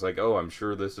is. It's like, oh, I'm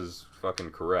sure this is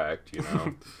fucking correct,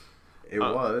 It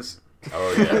was.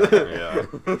 Oh,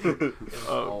 yeah.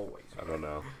 always. I don't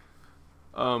know.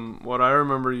 What I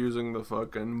remember using the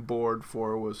fucking board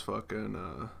for was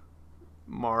fucking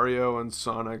Mario and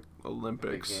Sonic Big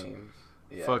Olympics. games.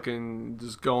 Yeah. Fucking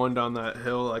just going down that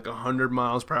hill like 100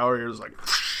 miles per hour. You're just like,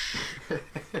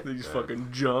 they just fucking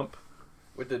jump.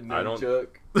 With the I don't-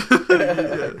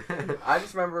 nunchuck. I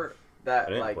just remember I that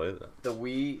didn't like play that. the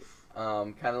Wii,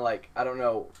 kind of like I don't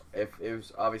know if it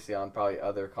was obviously on probably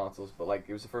other consoles, but like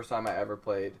it was the first time I ever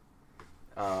played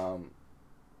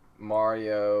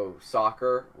Mario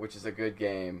Soccer, which is a good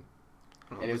game,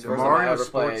 and it was the The first time I Mario ever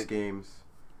sports played. games,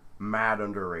 mad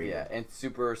underrated. Yeah, and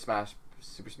Super Smash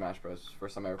Bros.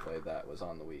 First time I ever played that was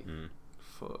on the Wii.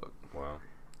 Fuck. Wow.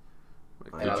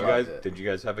 And And I loved it. Did you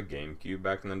guys have a GameCube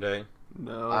back in the day?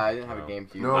 No. I didn't have No. a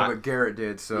GameCube. No, I- but Garrett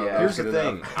did. So Yeah. Here's the good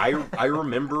thing. enough. I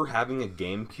remember having a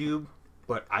GameCube,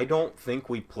 but I don't think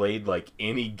we played like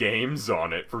any games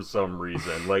on it for some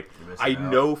reason. Like You're missing I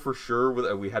out. know for sure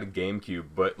we had a GameCube,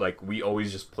 but like we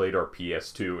always just played our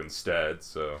PS2 instead.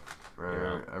 So I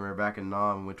remember back in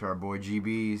Nam, went to our boy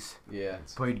GB's, Yeah,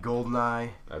 played GoldenEye,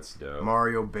 that's dope.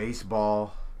 Mario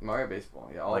Baseball, Mario Baseball.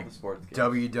 Yeah, all like the sports games.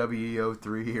 WWE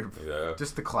 03, or Yeah,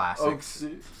 just the Oh, classics.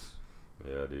 06,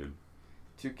 yeah, dude.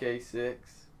 2K6.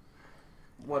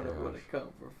 What would it come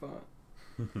for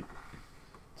fun?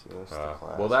 Just the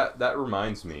Well, classics. that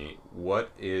reminds me.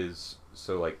 What is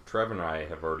so like? Trev and I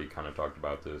have already kind of talked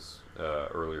about this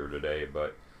earlier today,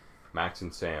 but Max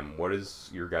and Sam, what is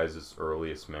your guys'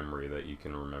 earliest memory that you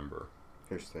can remember?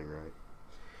 Here's the thing, right?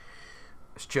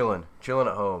 It's chilling at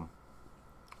home.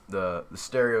 The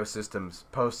stereo system's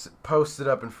posted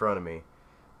up in front of me.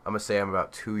 I'm gonna say I'm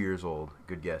about 2 years old.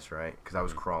 Good guess, right? Because I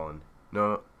was crawling.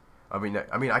 No, I mean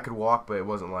I could walk, but it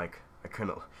wasn't like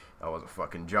I wasn't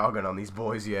fucking jogging on these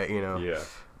boys yet, Yeah.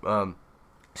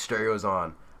 Stereo's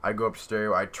on. I go up to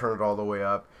stereo. I turn it all the way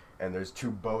up, and there's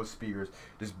two Bose speakers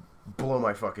just blow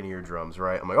my fucking eardrums.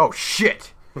 Right? I'm like, oh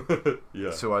shit.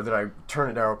 Yeah. So then I turn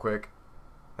it down real quick.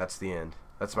 That's the end.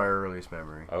 That's my earliest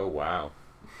memory. Oh wow.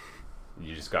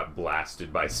 You just got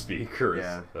blasted by speakers.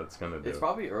 Yeah. That's kind of It's dope.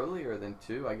 probably earlier than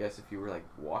 2, I guess, if you were like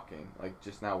walking, like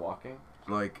just now walking.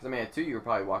 Like, 'Cause I mean, at 2 you were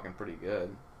probably walking pretty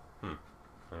good.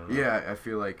 I don't know. yeah, I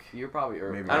feel like You were probably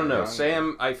early. Maybe. I don't know. younger.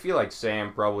 Sam, I feel like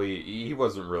Sam probably he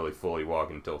wasn't really fully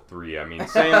walking until 3. I mean,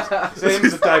 Sam's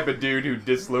the type of dude who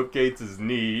dislocates his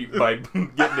knee by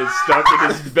getting it stuck in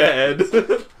his bed.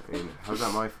 I mean, how's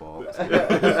that my fault?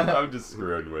 I'm just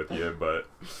screwing with you, but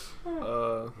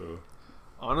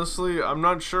Honestly, I'm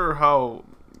not sure how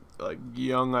like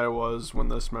young I was when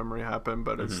this memory happened,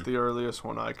 but it's Mhm. the earliest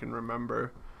one I can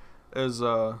remember. Is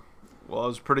well, I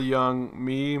was pretty young.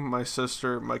 Me, my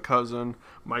sister, my cousin,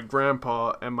 my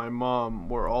grandpa, and my mom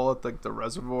were all at like the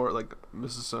reservoir, like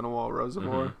Mississinawa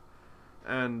Reservoir,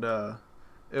 and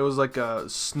It was like a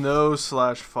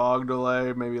snow/fog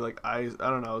delay, maybe like ice. I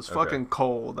don't know. It was fucking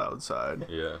cold outside.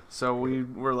 Yeah. So we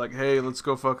were like, hey, let's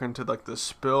go fucking to like the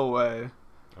spillway.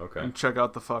 Okay. And check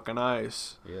out the fucking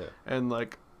ice. Yeah. And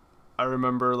like, I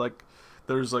remember like,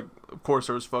 there's like, of course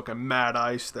there was fucking mad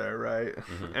ice there, right?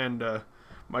 Mm-hmm. And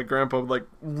my grandpa like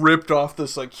ripped off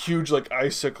this like huge like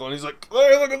icicle, and he's like,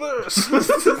 hey, look at this.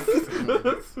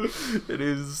 And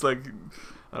he's like,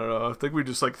 I don't know. I think we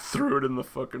just like threw it in the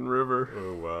fucking river.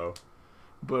 Oh wow.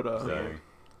 But Dang.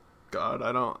 God,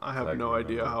 I have no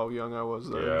idea how young I was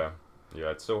there. Yeah.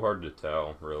 Yeah, it's so hard to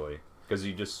tell, really, because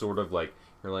you just sort of like,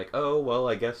 you're like, oh well,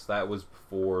 I guess that was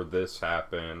before this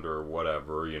happened or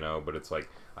whatever, you know. But it's like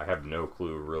I have no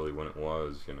clue really when it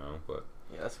was, you know. But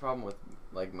yeah, that's the problem with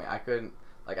like me. I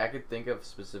could think of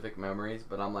specific memories,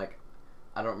 but I'm like,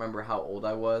 I don't remember how old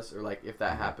I was or like if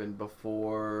that happened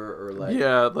before or like.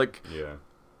 Yeah, like. Yeah.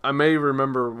 I may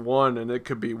remember one, and it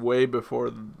could be way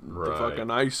before the Right. fucking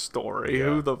ice story. Yeah.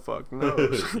 Who the fuck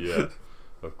knows? Yeah,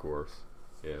 of course.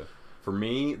 Yeah. For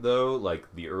me, though, like,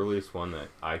 the earliest one that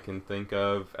I can think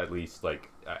of, at least,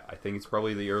 like, I think it's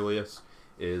probably the earliest,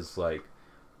 is, like,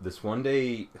 this one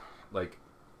day, like,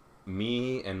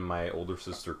 me and my older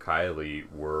sister Kylie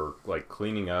were, like,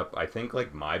 cleaning up, I think,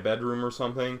 like, my bedroom or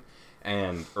something.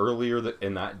 And earlier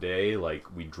in that day, like,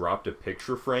 we dropped a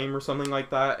picture frame or something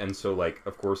like that. And so, like,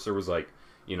 of course, there was, like,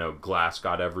 you know, glass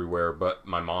got everywhere. But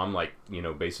my mom, like, you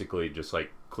know, basically just,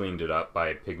 like, cleaned it up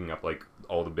by picking up, like,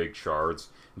 all the big shards.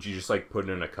 And she just, like, put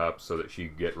it in a cup so that she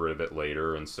could get rid of it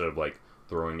later instead of, like,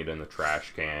 throwing it in the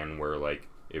trash can where, like,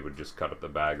 it would just cut up the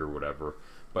bag or whatever.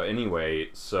 But anyway,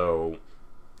 so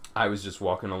I was just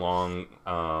walking along,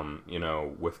 you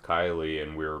know, with Kylie,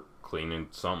 and we were cleaning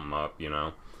something up, you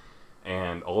know.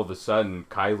 And all of a sudden,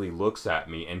 Kylie looks at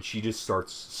me, and she just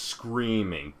starts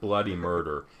screaming bloody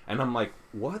murder. And I'm like,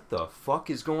 what the fuck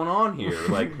is going on here?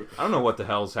 Like, I don't know what the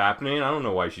hell's happening. I don't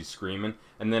know why she's screaming.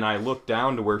 And then I look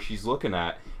down to where she's looking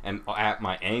at, and at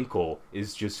my ankle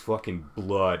is just fucking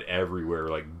blood everywhere,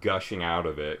 like gushing out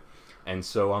of it. And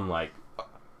so I'm like,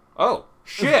 oh,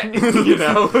 shit, you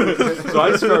know? So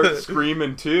I start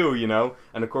screaming too, you know?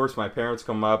 And of course my parents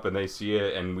come up and they see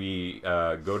it, and we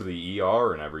go to the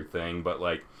ER and everything. But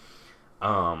like,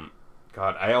 God,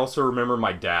 I also remember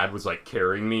my dad was like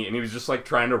carrying me, and he was just like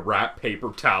trying to wrap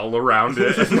paper towel around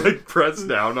it and like press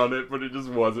down on it, but it just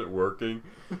wasn't working.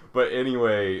 But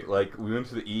anyway, like, we went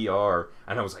to the ER,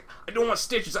 and I was like, I don't want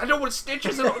stitches. I don't want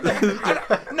stitches. No,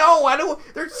 I don't.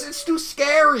 It's too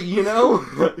scary, you know?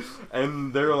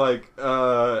 And they're like,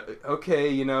 okay,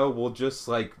 you know, we'll just,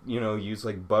 like, you know, use,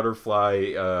 like,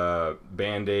 butterfly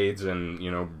Band-Aids and,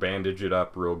 you know, bandage it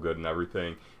up real good and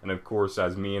everything. And, of course,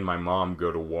 as me and my mom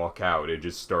go to walk out, it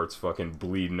just starts fucking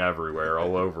bleeding everywhere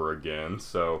all over again.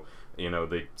 So, you know,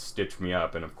 they stitch me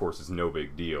up, and, of course, it's no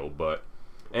big deal, but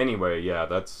anyway, yeah,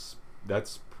 that's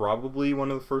probably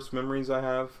one of the first memories I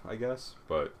have, I guess.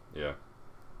 But yeah.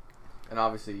 And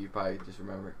obviously, you probably just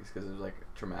remember it because it was like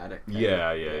traumatic.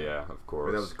 Yeah, of course.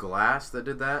 Wait, that was glass that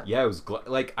did that? Yeah, it was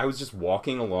like I was just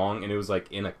walking along, and it was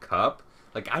like in a cup.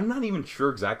 Like, I'm not even sure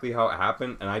exactly how it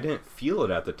happened, and I didn't feel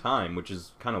it at the time, which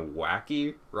is kind of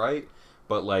wacky, right?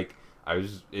 But like,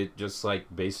 it just like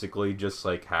basically just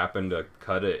like happened to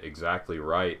cut it exactly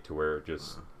right to where it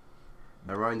just.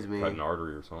 That reminds me. Cut an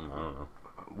artery or something. I don't know.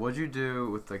 What'd you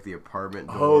do with like the apartment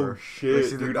door? Oh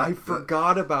shit, like, dude! I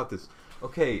forgot about this.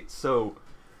 Okay, so,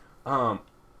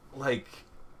 like,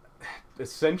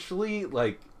 essentially,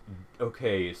 like,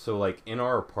 okay, so like in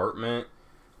our apartment,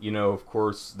 you know, of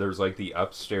course, there's like the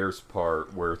upstairs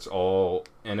part where it's all,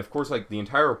 and of course, like the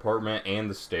entire apartment and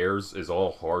the stairs is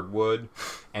all hardwood.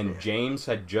 And James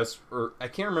had just, or I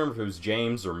can't remember if it was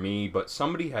James or me, but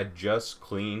somebody had just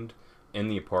cleaned in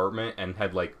the apartment and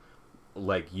had like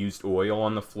used oil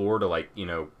on the floor to, like, you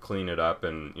know, clean it up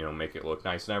and, you know, make it look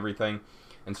nice and everything.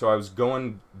 And so I was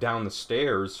going down the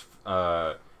stairs,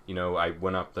 you know, I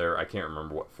went up there, I can't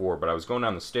remember what for, but I was going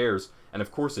down the stairs, and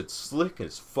of course it's slick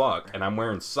as fuck, and I'm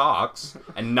wearing socks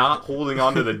and not holding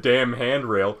onto the damn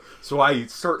handrail, so I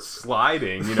start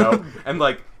sliding, you know, and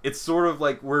like it's sort of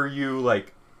like where you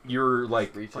like you're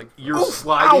like you're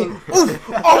sliding.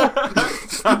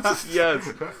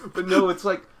 Yes, but no, it's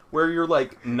like where you're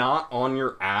like not on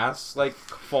your ass, like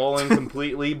falling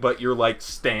completely, but you're like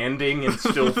standing and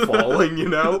still falling, you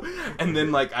know. And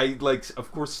then like I like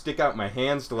of course stick out my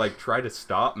hands to like try to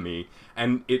stop me,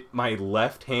 and my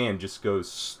left hand just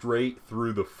goes straight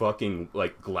through the fucking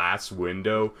like glass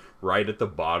window right at the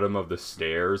bottom of the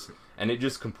stairs, and it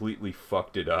just completely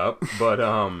fucked it up. But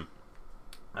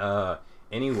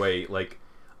anyway, like,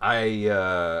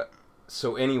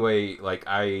 so anyway, like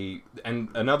and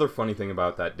another funny thing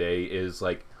about that day is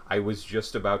like I was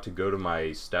just about to go to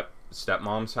my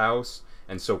stepmom's house,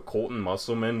 and so Colton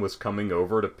Musselman was coming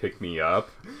over to pick me up,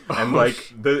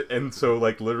 and so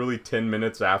literally 10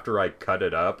 minutes after I cut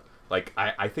it up, like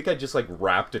I think I just like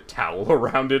wrapped a towel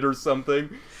around it or something,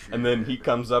 and then he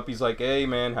comes up, he's like, "Hey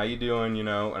man, how you doing?" You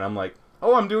know, and I'm like,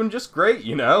 "Oh, I'm doing just great,"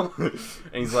 you know, and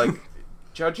he's like,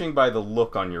 "Judging by the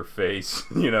look on your face,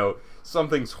 you know,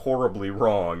 something's horribly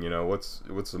wrong, you know, what's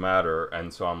the matter?"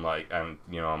 And so I'm like,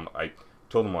 I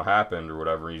told him what happened or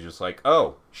whatever, and he's just like,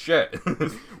 "Oh, shit,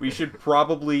 we should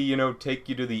probably, you know, take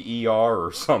you to the ER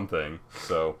or something."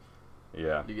 So,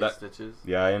 yeah. You get stitches?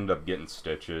 Yeah, I ended up getting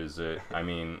stitches. It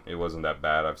wasn't that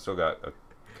bad. I've still got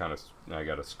I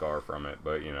got a scar from it,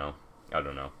 but, you know, I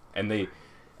don't know. And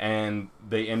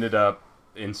they ended up,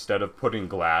 instead of putting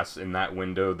glass in that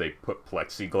window, they put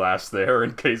plexiglass there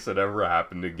in case it ever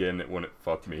happened again. It wouldn't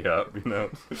fuck me up, you know.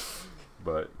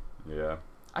 But yeah,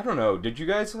 I don't know. Did you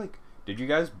guys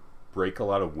break a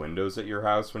lot of windows at your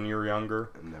house when you were younger?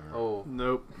 Never. Oh,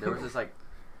 Nope. there was just like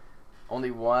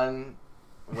only one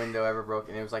window ever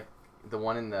broken. It was like the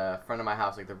one in the front of my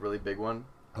house, like the really big one.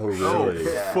 Oh really?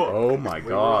 Yeah. Oh my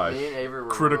gosh. Me and Avery were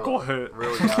Critical hit.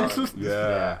 real young.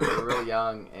 Yeah. We were real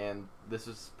young, and this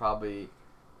was probably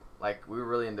like we were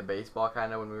really into baseball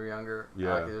kind of when we were younger.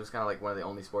 Yeah. Because it was kind of like one of the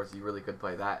only sports you really could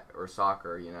play, that or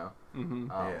soccer, you know. Mm-hmm.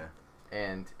 Yeah.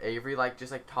 And Avery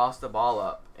just tossed the ball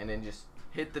up and then just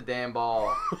hit the damn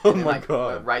ball. Oh and, my like,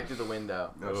 God. went right through the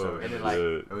window. No, so and then like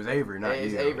shit. it was Avery, not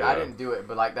it's you. Avery. Yeah. I didn't do it,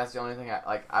 but like that's the only thing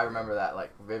I remember that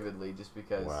like vividly, just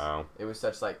because Wow. it was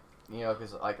such like, you know,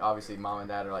 because like obviously mom and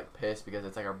dad are like pissed because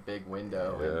it's like our big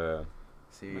window. Yeah.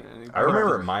 See, Man, I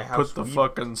remember at my house. Put the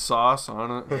fucking sauce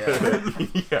on it. Yeah.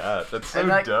 Yeah, that's so And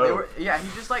like dope. he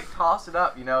just like tossed it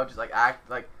up, you know, just like act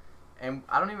like, and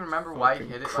I don't even remember why he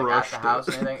Fucking hit it like at crushed the it. house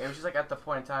or anything. It was just like at the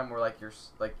point in time where like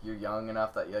you're young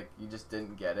enough that you just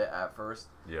didn't get it at first.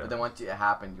 Yeah. But then once it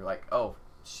happened, you're like, oh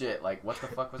shit, like what the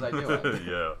fuck was I doing?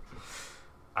 Yeah.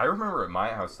 I remember at my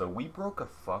house though, we broke a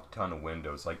fuck ton of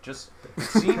windows. Like it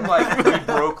seemed like we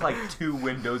broke like 2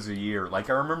 windows a year. Like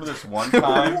I remember this one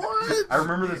time. What? I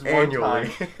remember this one Annually.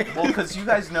 time. Well, because you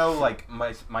guys know, like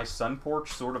my sun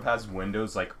porch sort of has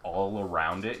windows like all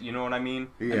around it. You know what I mean?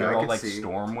 Yeah, and they're I all could like see.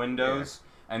 storm windows.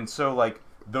 Yeah. And so like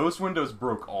those windows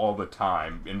broke all the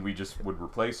time, and we just would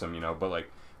replace them. You know, but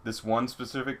like this one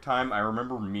specific time, I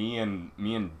remember me and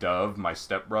Dove, my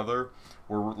stepbrother,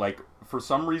 were like, for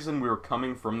some reason we were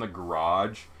coming from the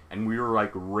garage and we were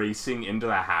like racing into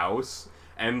the house,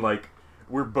 and like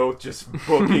we're both just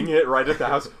booking it right at the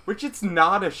house, which it's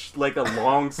not like a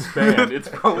long span. It's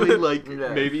probably like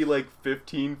maybe like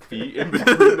 15 feet in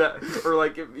between that, or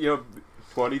like, you know,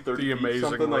 20, 30 The feet, amazing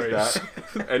something like race.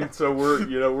 that. And so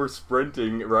we're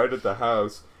sprinting right at the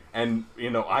house. And, you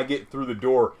know, I get through the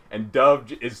door, and Dove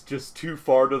is just too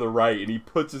far to the right, and he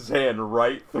puts his hand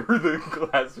right through the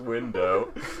glass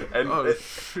window. And,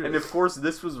 Shit. and of course,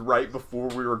 this was right before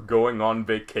we were going on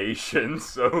vacation,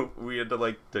 so we had to,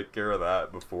 like, take care of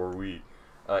that before we...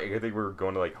 I think we were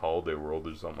going to, like, Holiday World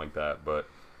or something like that, but...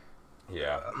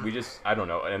 Yeah, I don't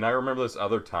know. And I remember this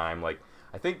other time, like,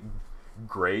 I think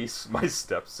Grace, my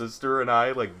stepsister, and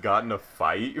I, like, got in a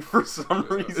fight for some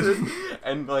reason,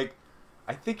 and, like...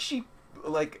 I think she,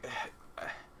 like,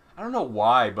 I don't know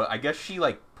why, but I guess she,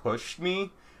 like, pushed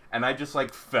me, and I just,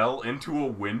 like, fell into a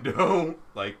window,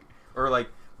 but,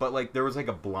 like, there was, like,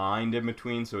 a blind in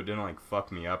between, so it didn't, like,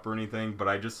 fuck me up or anything, but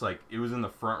I just, like, it was in the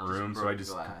front room, so I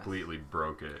just completely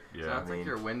broke it, yeah. Sounds like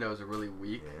your windows are really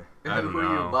weak. Yeah. I don't Who are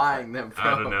know. you buying them from?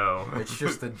 I don't know. It's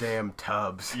just the damn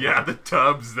tubs. Yeah, the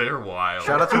tubs, they're wild.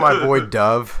 Shout out to my boy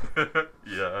Dove.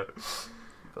 Yeah.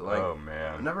 But like, Oh, I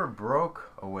man. never broke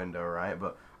a window, right?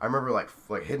 But I remember like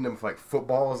hitting them with like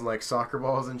footballs and like soccer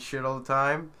balls and shit all the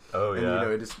time. Oh, And yeah. you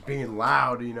know, just being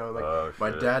loud, you know, like Oh,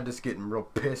 my shit. dad just getting real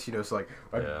pissed, you know, so like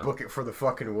I'd Yeah. book it for the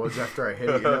fucking woods after I hit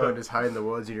it, you know, and just hide in the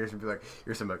woods, and you're just be like,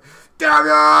 damn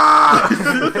ya!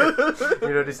 You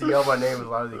know, just yell my name as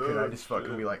loud as he could. I just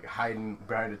fucking be like hiding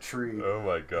behind a tree. Oh,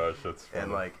 my gosh, that's funny.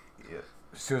 And like, yeah,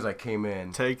 as soon as I came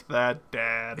in, Take that,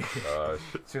 Dad. Gosh.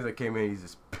 as soon as I came in, he's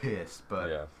just pissed. But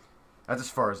Yeah. that's as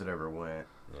far as it ever went.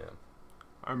 Yeah.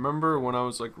 I remember when I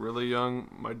was like really young,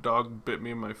 my dog bit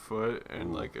me in my foot,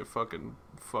 and Ooh. like it fucking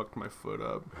fucked my foot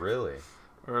up. Really?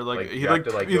 Or like, Like, he you like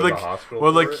have to, like, he go to like the hospital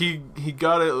well for like it? he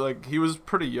got it, like he was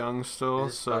pretty young still,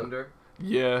 Is it so thunder?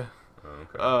 yeah.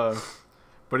 Oh, okay.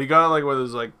 But he got it like with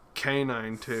his like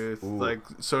canine tooth, Ooh. like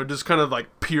so it just kind of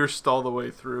like pierced all the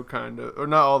way through, kind of, or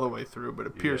not all the way through, but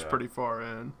it pierced Yeah. pretty far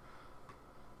in.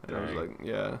 And I was Dang. like,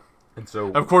 yeah. And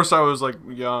so, Of course, I was like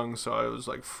young, so I was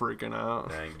like freaking out.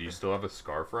 dang, do you still have a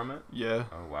scar from it? Yeah.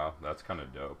 Oh wow, that's kind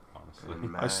of dope, honestly.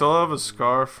 I still have a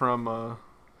scar from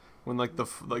when like the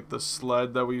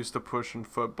sled that we used to push in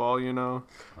football, you know,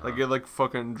 like it like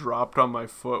fucking dropped on my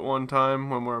foot one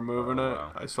time when we were moving it.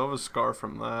 Wow. I still have a scar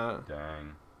from that.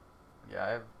 Dang. Yeah, I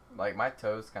have, like, my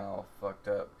toes kind of all fucked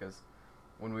up because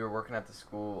when we were working at the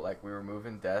school, like, we were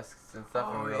moving desks and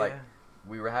stuff, and we were like,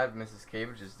 had Mrs.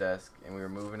 Cabage's desk, and we were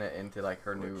moving it into like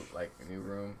her new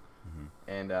room,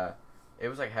 and it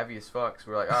was like heavy as fuck. So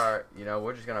we were like, all right, you know,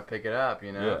 we're just gonna pick it up,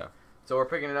 you know. Yeah. So we're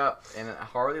picking it up, and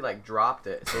Harley like dropped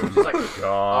it. So it was just like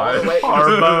God. all the weight,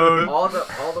 Hard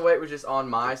all the weight was just on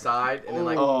my side, and then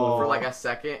like for like a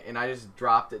second, and I just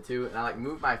dropped it too, and I like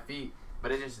moved my feet,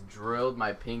 but it just drilled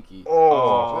my pinky.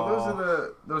 Oh,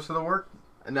 so those are the work.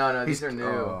 No, these are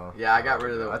new. Yeah, I got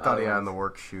rid of the. I thought he had on ones. the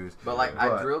work shoes. But like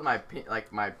I drilled my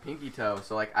my pinky toe,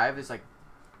 so like I have this like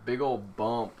big old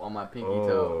bump on my pinky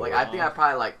toe. Like I think I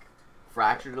probably like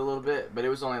fractured it a little bit, but it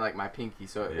was only like my pinky,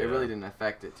 so it really didn't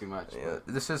affect it too much. Yeah,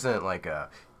 this isn't like a,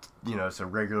 you know, it's a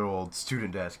regular old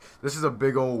student desk. This is a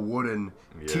big old wooden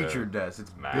teacher desk. It's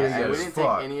big And we as didn't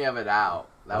fuck. take any of it out.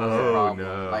 That was the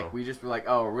problem. Like we just were like,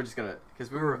 oh, we're just gonna,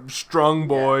 because we were Strong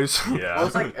boys. Yeah. Well,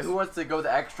 it's like who wants to go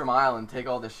the extra mile and take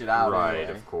all this shit out? Right,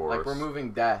 anyway? of course. Like we're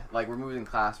moving we're moving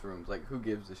classrooms. Like who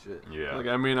gives a shit? Yeah. Like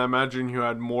I mean, I imagine you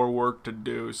had more work to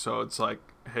do, so it's like,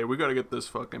 hey, we gotta get this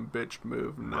fucking bitch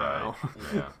moved now. Right.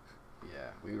 Yeah. Yeah,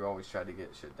 we were always trying to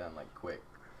get shit done like quick,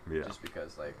 Yeah. just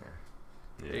because like.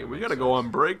 Yeah, Hey, it we makes gotta go sense.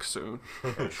 on break soon.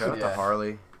 Shout out to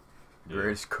Harley,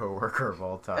 greatest coworker of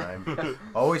all time.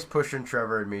 Always pushing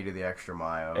Trevor and me to the extra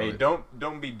mile. Hey, don't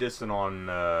be dissing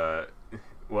on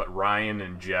what Ryan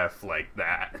and Jeff like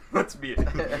that. Let's be.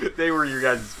 They were your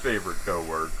guys' favorite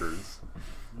coworkers.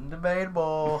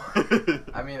 Debatable.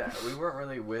 I mean, we weren't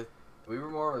really with. We were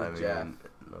more with Jeff.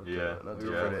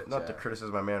 Not to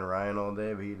criticize my man Ryan all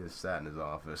day, but he just sat in his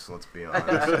office. Let's be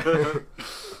honest.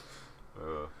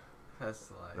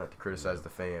 That's like. Not to criticize the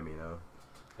fam, you know.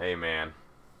 Hey man,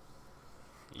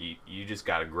 you just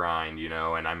gotta grind, you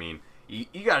know, and I mean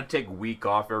you gotta take a week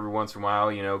off every once in a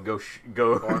while, you know. Go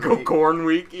corn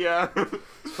week, yeah.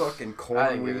 It's fucking corn I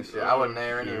didn't give a week. shit. I wasn't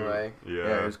there anyway.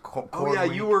 Yeah, it was corn Oh yeah,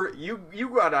 week. you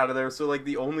got out of there, so like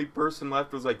the only person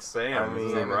left was like Sam, I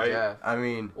mean, Same with right? Jeff. I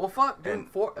mean, Well, fuck, dude. And-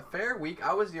 For a fair week,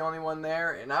 I was the only one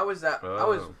there, and I was I Oh.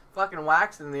 was fucking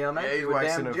waxing the elementary he's with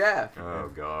waxing damn a- Jeff.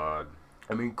 Oh god.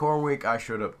 corn week. I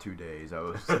showed up 2 days.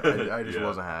 I just Yeah.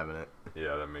 wasn't having it.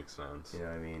 Yeah, that makes sense. You know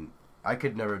what I mean? I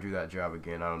could never do that job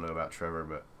again. I don't know about Trevor,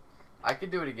 but I could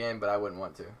do it again, but I wouldn't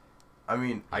want to. I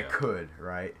mean, I Yeah. could,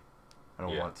 right? I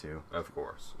don't Yeah. want to. Of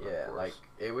course. of Yeah, course. like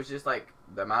it was just like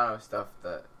the amount of stuff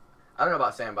that I don't know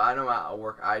about Sam, but I know the amount of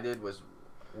work I did was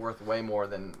worth way more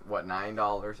than what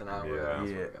 $9 an hour. Yeah.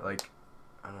 Yeah, like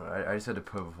I don't know. I just had to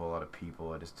put up with a lot of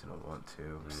people. I just didn't want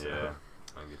to. So. Yeah,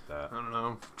 I get I that. don't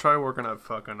know. Try working at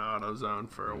fucking AutoZone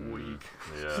for a week.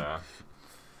 Yeah.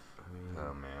 I mean,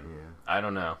 Oh man. Yeah. I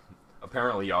don't know.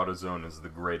 Apparently, AutoZone is the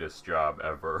greatest job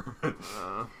ever.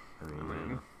 I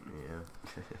mean,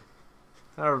 yeah.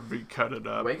 That would be cut it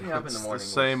up. Waking up in It's the morning the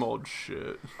same was- old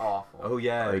shit. Awful. Oh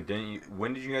yeah, Like- didn't you?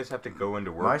 When did you guys have to go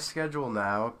into work? My schedule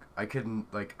now, I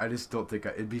couldn't like. I just don't think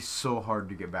it'd be so hard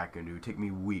to get back into. It'd take me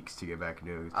weeks to get back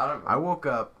into. I woke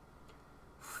up.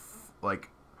 Like,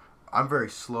 I'm very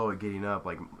slow at getting up.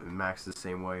 Like Max the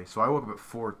same way. So I woke up at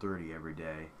 4:30 every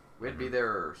day. We'd be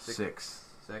there Six.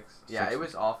 Yeah, Six. it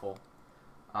was awful.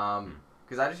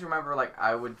 Because I just remember like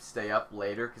I would stay up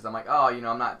later because I'm like, oh, you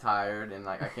know, I'm not tired and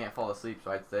like I can't fall asleep,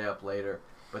 so I'd stay up later.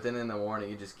 But then in the morning,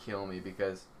 you just kill me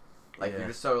because like you're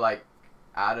just so like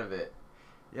out of it.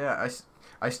 Yeah,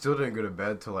 I still didn't go to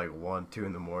bed till like 1, 2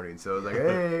 in the morning. So I was like,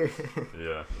 hey.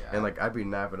 Yeah. Yeah. And like I'd be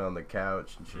napping on the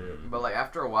couch and shit. But like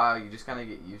after a while, you just kind of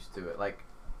get used to it. Like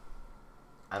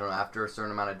I don't know, after a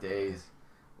certain amount of days,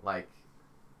 like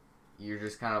you're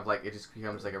just kind of like it just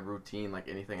becomes like a routine, like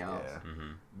anything else. Yeah.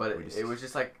 Mm-hmm. But We it was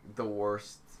just like the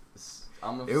worst.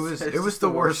 Almost, It was- it's it was just the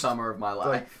worst, summer of my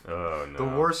life. like, Oh no.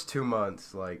 The worst 2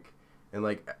 months, like, and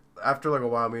like after like a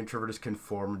while, me and Trevor just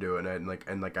conformed to it, and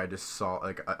like I just saw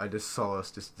I just saw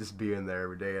us just being there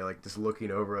every day, like just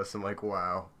looking over us. I'm like,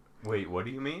 wow. Wait, what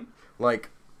do you mean? Like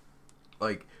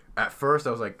at first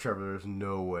I was like, Trevor, there's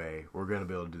no way we're gonna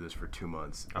be able to do this for 2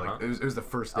 months. Like Uh-huh. it was the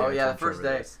first day. Oh I yeah, told the first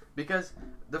Trevor day. this. Because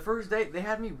the first day they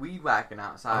had me weed whacking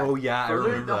outside. Oh, yeah, I for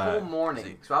literally remember the that. whole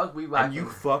morning. So I was weed whacking. And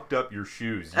you fucked up your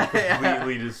shoes. You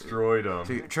completely destroyed them.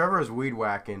 See, Trevor is weed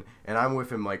whacking, and I'm with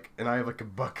him like, and I have like a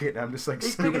bucket, and I'm just like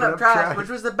He's scooping picking up trash, which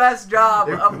was the best job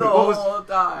of the What was- whole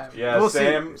time. Yeah, Well,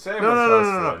 Sam see, was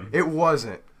no. hustling. It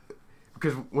wasn't.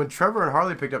 because when Trevor and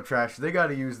Harley picked up trash, they got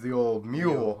to use the old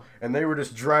mule, and they were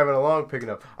just driving along picking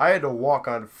up. I had to walk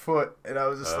on foot, and I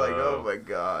was just like, oh my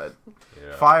god,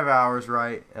 5 hours,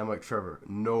 right? And I'm like, Trevor,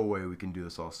 no way we can do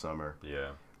this all summer. Yeah.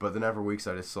 But then after weeks,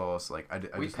 I just saw us like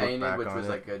we just painted, looked back which on was it.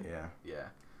 like good. Yeah.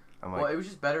 I'm Well, it was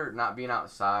just better not being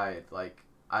outside. Like,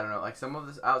 I don't know. Like, some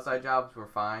of the outside jobs were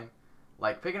fine.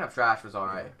 Like, picking up trash was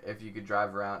alright if you could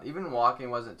drive around. Even walking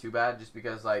wasn't too bad just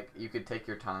because, like, you could take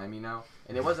your time, you know?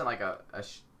 And it wasn't, like,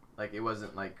 it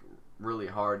wasn't, like, really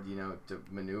hard, you know, to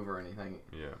maneuver or anything.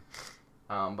 Yeah.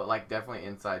 But, like, definitely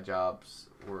inside jobs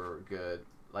were good.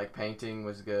 Like, painting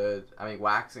was good. I mean,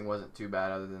 waxing wasn't too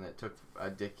bad other than it took a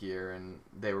dick year, and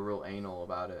they were real anal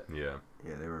about it. Yeah.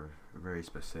 Yeah, they were very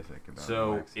specific about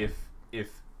So, if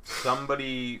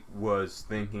somebody was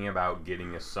thinking about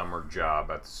getting a summer job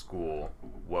at the school,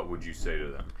 what would you say to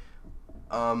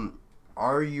them?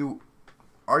 Are you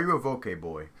a voque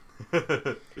boy?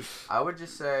 I would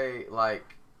just say,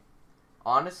 like,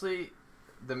 honestly,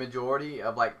 the majority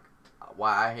of, like,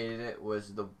 why I hated it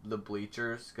was the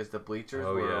bleachers, because the bleachers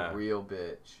were a real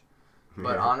bitch.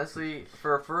 But honestly,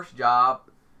 for a first job,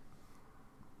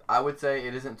 I would say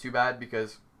it isn't too bad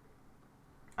because,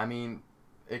 I mean,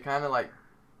 it kind of, like,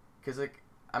 because, like,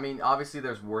 I mean, obviously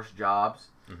there's worse jobs,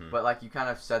 but, like, you kind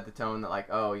of set the tone that, like,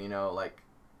 oh, you know, like,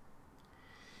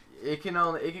 it can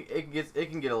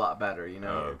get a lot better, you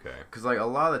know? Oh, okay. Because, like, a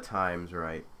lot of the times,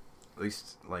 right, at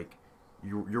least, like,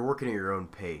 you're working at your own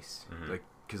pace. Like,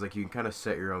 because, like, you can kind of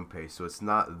set your own pace, so it's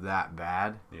not that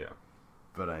bad. Yeah.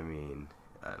 But, I mean,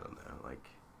 I don't know, like,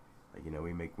 you know,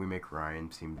 we make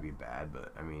Ryan seem to be bad,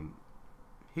 but, I mean,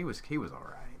 he was all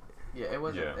right. Yeah, it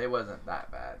wasn't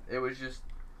that bad. It was just,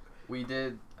 we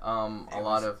did a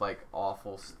lot of, like,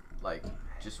 awful, like,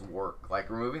 just work. Like,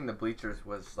 removing the bleachers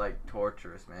was, like,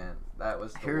 torturous, man. That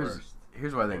was the worst.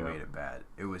 Here's why they made it bad.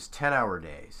 It was 10-hour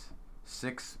days,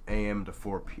 6 a.m. to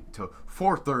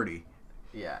 4:30.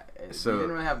 Yeah, so you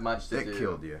didn't really have much to do. It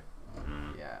killed you.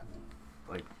 Yeah.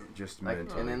 Like, just like,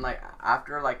 mentally. and then, like,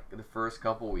 after, like, the first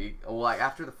couple weeks, well, like,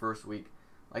 after the first week,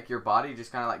 like, your body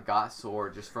just kind of, like, got sore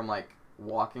just from, like,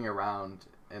 walking around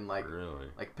and, like,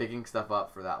 like, picking stuff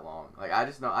up for that long. Like, I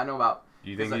know about...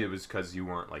 Do you think it was because you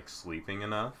weren't, like, sleeping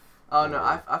enough? Oh, no,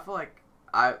 I feel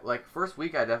like, first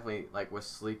week I definitely, like, was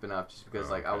sleeping enough just because,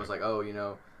 like, I was like, oh, you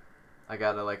know, I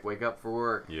gotta, like, wake up for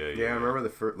work. Yeah, I remember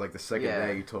the second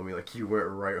day you told me, like, you went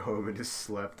right home and just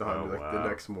slept on, the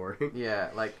next morning. Yeah,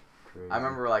 like, crazy. I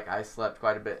remember, like, I slept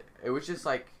quite a bit. It was just,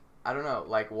 like, I don't know,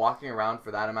 like, walking around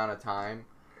for that amount of time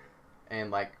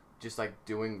and, like, just, like,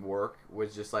 doing work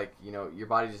was just, like, you know, your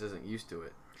body just isn't used to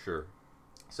it. Sure.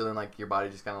 So then, like, your body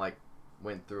just kind of, like,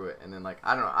 went through it. And then, like,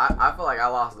 I don't know, I feel like I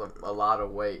lost a lot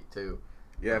of weight, too.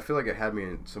 Yeah, I feel like it had me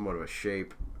in somewhat of a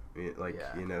shape, like,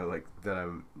 you know, like, that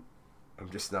I'm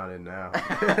just not in now.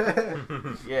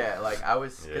 Yeah, like, I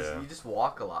was, because you just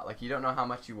walk a lot. Like, you don't know how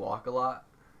much you walk a lot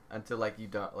until, like, you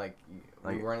don't, like,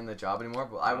 we weren't in the job anymore,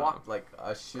 but I walked, like,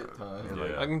 a shit ton.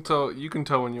 Yeah. You can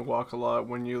tell when you walk a lot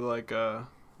when you, like,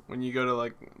 when you go to,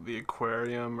 like, the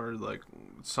aquarium or, like,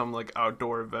 some, like,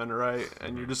 outdoor event, right?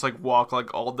 And you just, like, walk,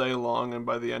 like, all day long, and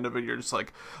by the end of it, you're just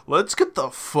like, let's get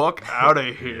the fuck out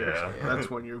of here. That's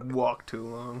when you walk too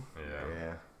long.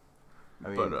 Yeah. I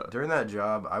mean, during that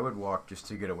job, I would walk just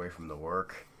to get away from the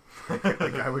work.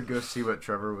 Like, I would go see what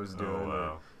Trevor was doing,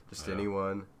 or just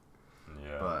anyone.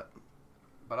 Yeah.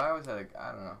 But I always had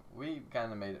I don't know, we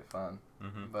kind of made it fun.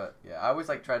 But, yeah, I always,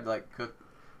 like, tried to, like,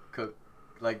 cook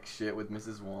like, shit with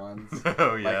Mrs. Wan's.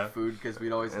 Like, food, because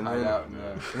we'd always hide out.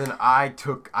 And then I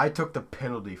took the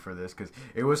penalty for this, because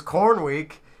it was Corn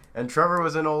Week, and Trevor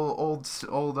was in old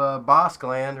Bosque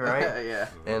land, right? Yeah.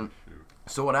 And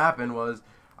so what happened was,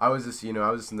 I was just, you know,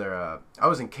 I was in there, I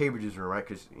was in Cabridge's room, right?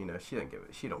 Because, you know,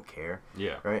 she don't care.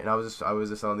 Yeah. Right? And I was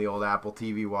just on the old Apple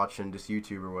TV watching just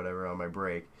YouTube or whatever on my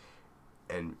break.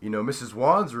 And, you know, Mrs.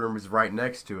 Wan's room is right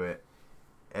next to it.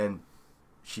 And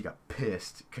she got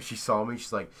pissed because she saw me.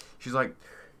 She's like,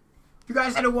 you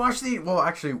guys didn't wash the... Well,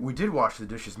 actually, we did wash the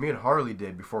dishes. Me and Harley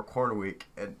did before Corn Week.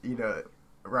 And, you know,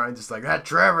 Ryan's just like, that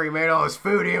Trevor, he made all his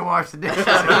food. He didn't wash the dishes.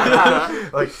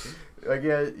 Like,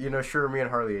 yeah, you know, sure, me and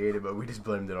Harley ate it, but we just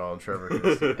blamed it all on Trevor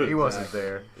because he wasn't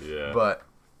there. Yeah. But,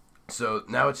 so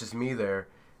now it's just me there.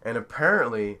 And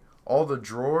apparently, all the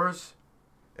drawers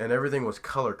and everything was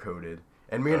color-coded.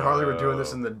 And me and Harley were doing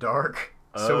this in the dark.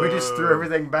 So we just threw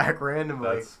everything back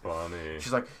randomly. That's funny.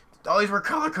 She's like, all these were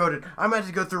color-coded. I'm going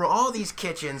to go through all these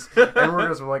kitchens. And we're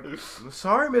just like,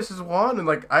 sorry, Mrs. Wan. And,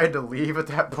 like, I had to leave at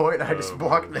that point. I just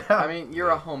walked out. I mean, you're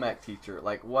a home ec teacher.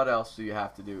 Like, what else do you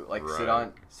have to do? Like,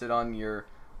 sit on your,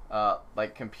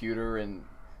 like, computer and,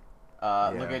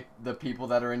 Look at the people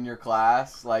that are in your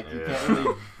class. Like you can't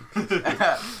really,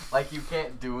 like you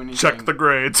can't do anything. Check the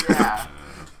grades. Yeah.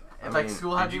 And like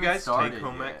school Did hadn't you even guys started take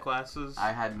home yet. ec classes?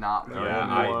 I had not. Yeah,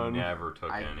 I never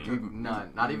took any.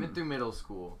 None. Not even through middle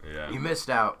school. Yeah. You missed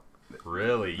out.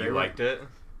 Really? You liked it?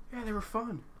 Yeah, they were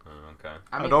fun. Oh, okay.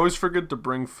 I'd always forget to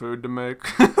bring food to make,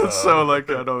 so like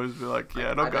I'd always be like,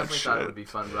 yeah, I don't got definitely shit. thought it would be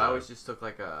fun, but I always just took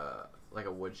like a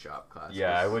wood shop class.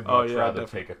 Yeah, I would much rather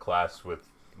take a class with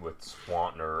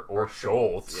Swantner or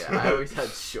Schultz. Yeah, I always had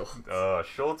Schultz.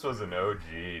 Schultz was an OG,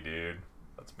 dude.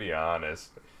 Let's be honest.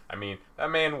 I mean,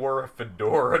 that man wore a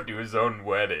fedora to his own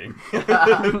wedding.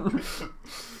 Dang,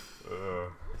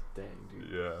 dude.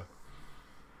 Yeah.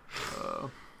 Oh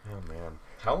man,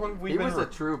 how long have we He been? was a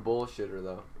true bullshitter,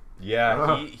 though.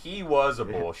 Yeah, he was a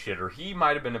bullshitter. He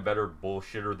might have been a better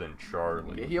bullshitter than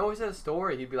Charlie. He always had a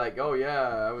story. He'd be like, "Oh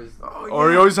yeah, I was." Oh, yeah.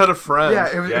 Or he always had a friend. Yeah,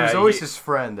 it was always his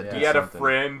friend that did He had something. a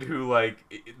friend who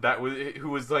who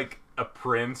was like a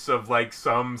prince of like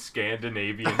some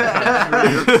Scandinavian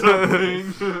country or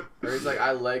something. Or he's like,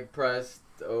 "I leg pressed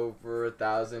over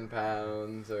 1,000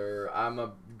 pounds," or "I'm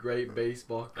a great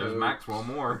baseball coach." There's Maxwell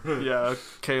Moore. Yeah,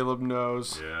 Caleb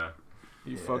knows. Yeah.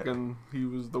 He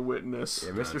was the witness.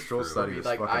 Yeah, Mr. Schultz thought he was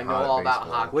fucking I know hot at all about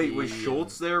baseball. hockey. Wait, was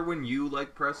Schultz there when you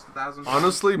like pressed 1,000 pounds?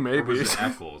 Honestly, Or maybe. was it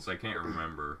Eccles? I can't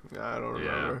remember. I don't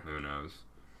Yeah, remember. who knows?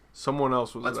 Someone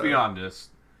else was Let's there. be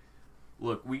honest.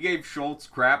 Look, we gave Schultz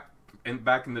crap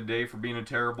back in the day for being a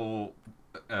terrible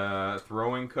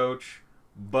throwing coach,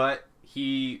 but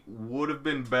he would have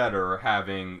been better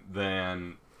having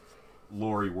than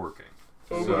Lori working.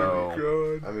 Oh so, my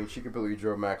god. I mean, she completely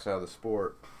drove Max out of the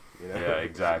sport. You know? yeah,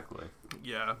 exactly.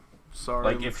 Yeah. Sorry.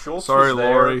 Like, if Schultz Sorry, was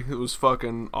there... Lori. It was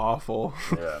fucking awful.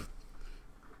 Yeah.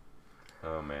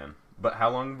 Oh, man. But how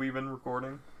long have we been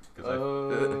recording?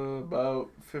 About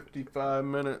 55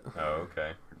 minutes. Oh,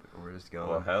 okay. We're just going.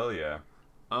 Well, hell yeah.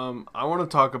 I want to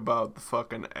talk about the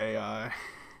fucking AI.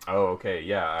 Oh, okay.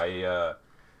 Yeah,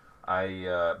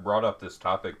 I brought up this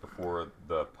topic before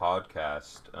the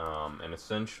podcast, and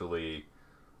essentially,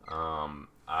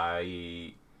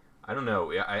 I don't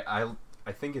know. I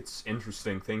think it's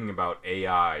interesting thinking about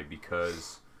AI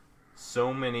because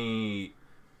so many,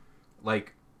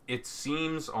 like, it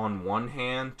seems on one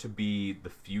hand to be the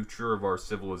future of our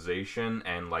civilization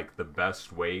and like the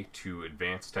best way to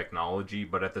advance technology,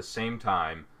 but at the same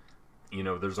time, you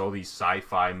know, there's all these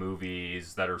sci-fi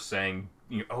movies that are saying,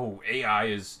 you know, oh, AI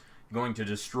is going to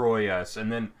destroy us,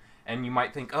 and you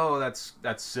might think, oh, that's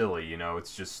silly, you know,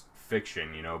 it's just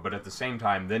fiction, you know, but at the same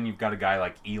time, then you've got a guy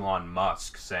like Elon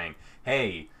Musk saying,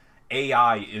 hey,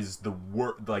 AI is the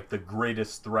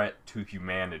greatest threat to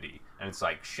humanity. And it's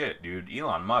like, shit, dude,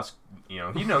 Elon Musk, you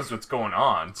know, he knows what's going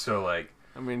on. So, like...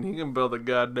 I mean, he can build a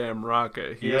goddamn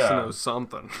rocket. He just knows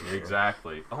something.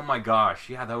 Exactly. Oh, my gosh.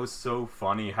 Yeah, that was so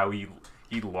funny how he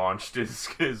launched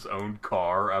his own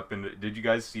car up into... Did you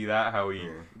guys see that? How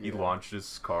he launched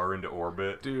his car into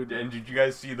orbit? Dude. And did you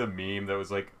guys see the meme that was,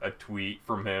 like, a tweet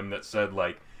from him that said,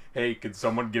 like, hey, could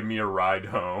someone give me a ride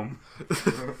home?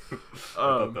 I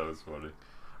thought that was funny.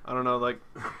 I don't know, like,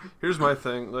 here's my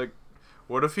thing, like,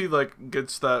 what if he, like,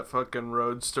 gets that fucking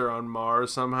roadster on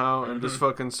Mars somehow and just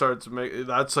fucking starts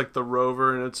that's, like, the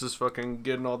rover and it's just fucking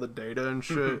getting all the data and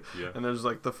shit. Yeah. And there's,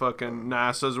 like, the fucking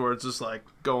NASA's where it's just, like,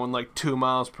 going, like, 2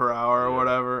 miles per hour or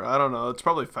whatever. I don't know. It's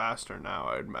probably faster now,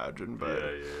 I'd imagine, but...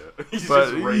 Yeah.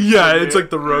 But, yeah, it's like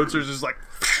the roadster's just, like...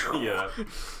 Yeah.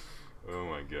 Oh,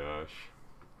 my gosh.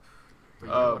 You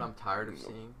know what I'm tired of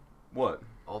seeing? What?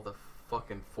 All the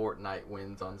fucking Fortnite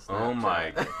wins on Snapchat. Oh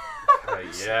my god.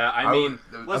 Yeah, I mean,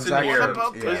 listen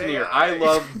here. I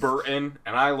love Burton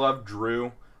and I love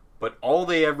Drew, but all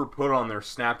they ever put on their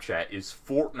Snapchat is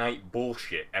Fortnite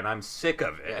bullshit, and I'm sick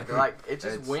of it. Yeah, they're like, it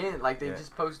just win. Like, they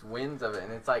just post wins of it,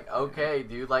 and it's like, okay,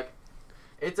 dude, like,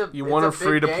 you want a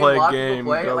free-to-play game,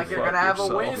 go like, you're gonna have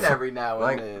yourself. a win every now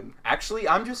and then. Actually,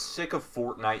 I'm just sick of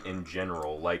Fortnite in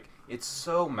general. Like, it's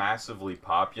so massively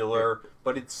popular,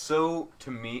 but it's so, to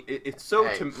me,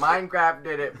 Minecraft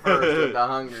did it first with the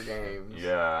Hunger Games.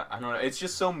 Yeah, I don't know. It's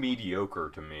just so mediocre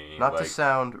to me. Not to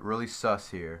sound really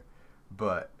sus here,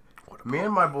 but me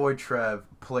and my boy Trev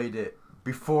played it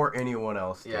before anyone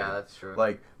else did. Yeah, that's true.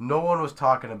 Like, no one was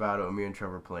talking about it when me and Trev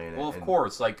were playing it. Well, of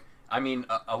course, like, I mean,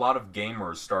 a lot of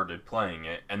gamers started playing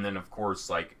it, and then, of course,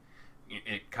 like,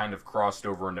 it kind of crossed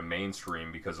over into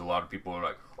mainstream because a lot of people are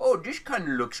like, oh, this kind of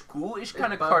looks cool. It's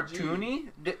kind of cartoony.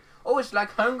 oh, it's like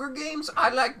Hunger Games. I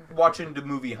like watching the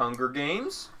movie Hunger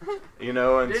Games, you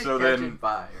know. And Didn't so catch then,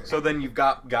 fire. so then you've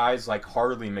got guys like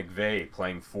Harley McVeigh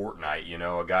playing Fortnite, you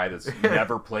know, a guy that's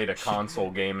never played a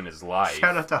console game in his life.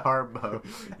 Shout out to Harbo.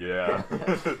 Yeah.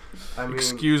 I mean,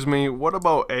 Excuse me, what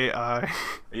about AI?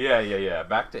 Yeah.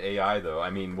 Back to AI though. I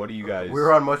mean, what do you guys?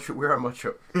 we're on much a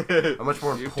much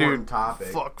more important topic.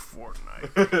 Fuck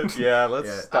Fortnite. Yeah, let's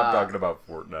Yeah. stop talking about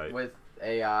Fortnite. With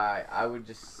AI, I would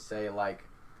just say like,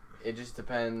 it just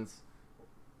depends.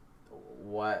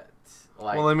 What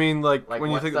like? Well, I mean, like when you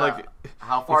what's think the- like,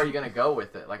 how far are you gonna go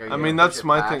with it? Like, are you I gonna mean, push that's it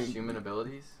my past thing. Human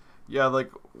abilities. yeah,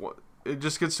 like it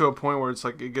just gets to a point where it's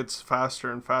like it gets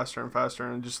faster and faster and faster,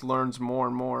 and it just learns more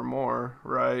and more and more,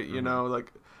 right? You know,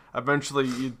 like eventually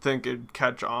you'd think it'd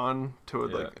catch on to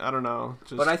it. Yeah. Like, I don't know.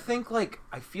 Just, But I think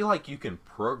I feel like you can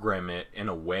program it in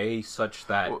a way such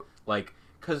that Well-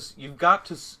 because you've got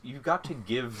to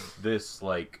give this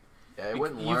like Yeah, it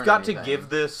wouldn't you've learn got to anything. give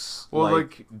this Well,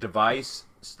 like device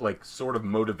like sort of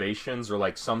motivations or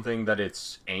like something that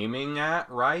it's aiming at,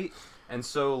 right? And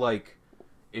so like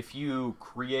if you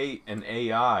create an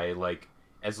AI, like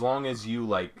as long as you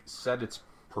like set its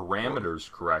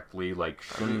parameters correctly, like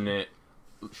shouldn't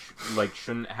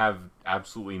have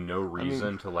absolutely no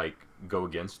reason to like go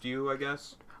against you, I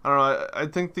guess. I don't know. I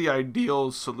think the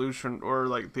ideal solution or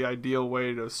like the ideal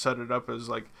way to set it up is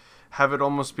like have it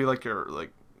almost be like you're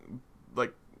like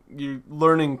you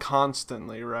learning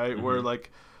constantly, right? Where like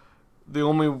the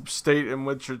only state in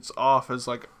which it's off is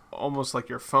like almost like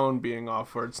your phone being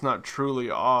off, where it's not truly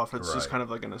off. It's just Right. kind of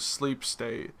like in a sleep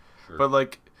state. Sure. But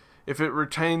like if it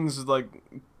retains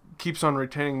keeps on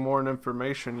retaining more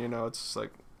information, you know, it's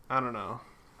like I don't know.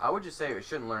 I would just say it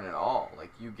shouldn't learn at all. Like,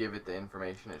 you give it the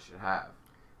information it should have.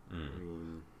 I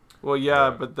mean, Well, yeah,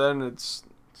 Yeah. but then it's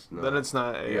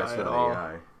not AI yeah, it's at not all.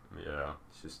 AI. Yeah.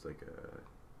 It's just like a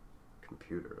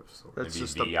computer of sorts. That's Maybe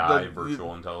just the- VI, the-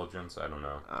 virtual intelligence. I don't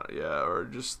know. Yeah, or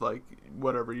just like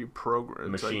whatever you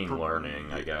program. It's like Machine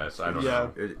learning, I guess. I don't Yeah.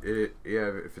 know.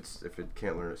 Yeah, if it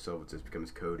can't learn itself, it just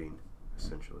becomes coding,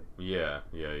 essentially. Yeah.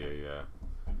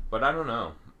 But I don't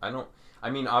know. I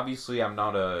mean, obviously, I'm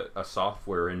not a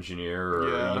software engineer or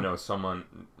Yeah. you know someone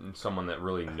that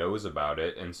really knows about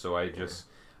it, and so I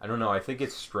don't know. I think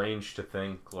it's strange to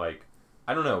think like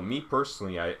I don't know. Me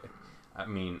personally, I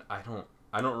mean, I don't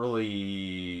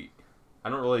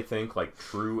really think like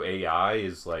true AI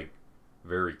is like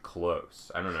very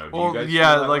close. I don't know. Do you Well, guys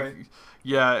yeah, feel that like way?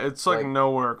 yeah, it's like Like-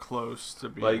 nowhere close to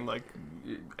being Like-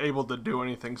 able to do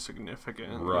anything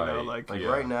significant. You know, Right. like Like Yeah.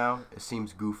 right now, it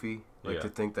seems goofy. Like Yeah. to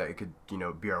think that it could,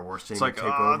 be our worst it's enemy like to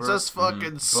take oh, over. it's just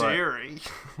fucking Siri.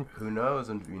 Who knows?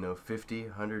 In 50,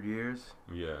 100 years,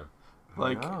 Yeah. who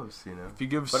Like, knows? If you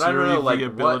give But I don't Siri know, like, the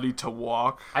what- ability to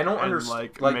walk, I don't and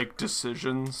understand. like make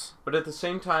decisions, But at the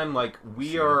same time, like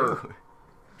we are.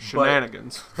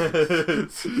 shenanigans.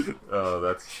 Oh,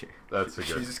 that's a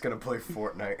She's good. just gonna play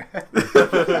Fortnite.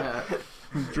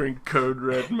 Drink Code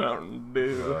Red Mountain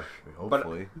Dew.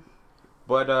 Hopefully.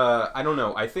 But I don't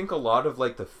know. I think a lot of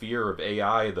like the fear of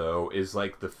AI though is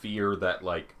like the fear that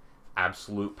like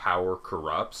absolute power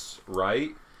corrupts,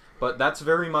 right? But that's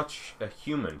very much a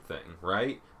human thing,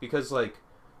 right? Because like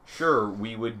sure,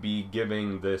 we would be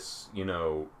giving this,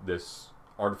 this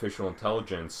artificial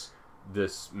intelligence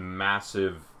this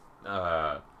massive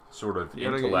sort of Yeah,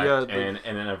 intellect yeah,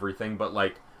 and everything, but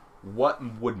like what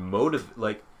would motivate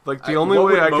Like the only what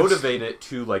way would I could motivate it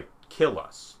to like kill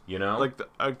us, you know? like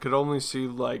I could only see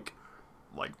like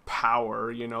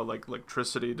power, like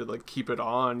electricity to like keep it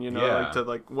on, Yeah. like to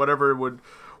like whatever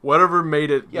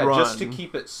made it yeah, run. just to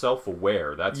keep it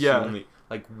self-aware. That's Yeah. the only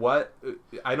like what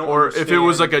I don't. or if it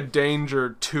was like understand- a danger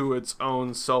to its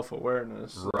own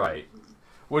self-awareness, right.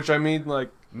 which I mean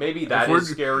like Maybe that we're- is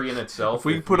scary in itself. if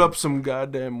we put up some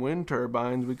goddamn wind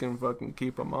turbines, we can fucking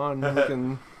keep them on. We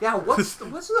can Yeah, what's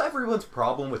everyone's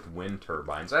problem with wind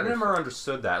turbines? I never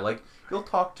understood that. Like, you'll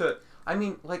talk to... I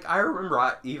mean, like, I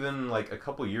remember even, like, a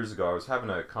couple years ago, I was having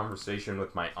a conversation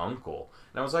with my uncle.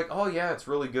 And I was like, oh, yeah, it's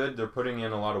really good. They're putting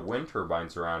in a lot of wind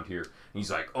turbines around here. And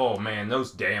he's like, oh, man, those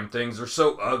damn things are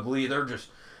so ugly. They're just...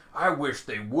 I wish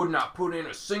they would not put in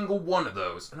a single one of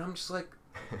those. And I'm just like,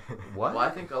 what? Well, I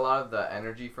think a lot of the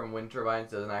energy from wind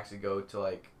turbines doesn't actually go to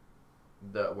like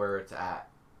where it's at.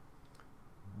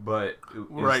 But is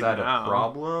Right that now. a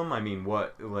problem? I mean,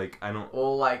 what? Like, I don't...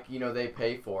 Well, like they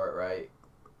pay for it, right?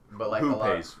 But like Who a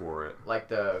lot, pays for it? like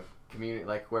the community,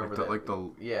 like whoever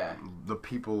yeah. the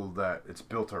people that it's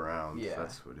built around. Yeah.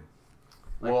 That's what.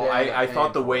 Like, Well, they end up I paying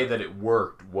thought the for way it. that it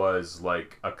worked was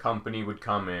like a company would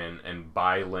come in and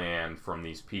buy land from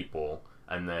these people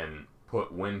and then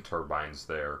put wind turbines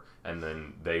there, and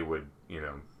then they would,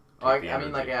 take the I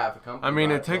mean, like, energy. yeah, if a company. I mean,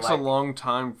 buy it takes like, a long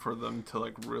time for them to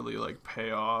like really like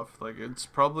pay off. Like it's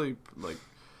probably like,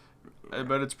 I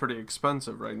bet it's pretty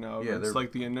expensive right now. Yeah, It's they're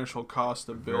like the initial cost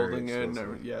of very building it. And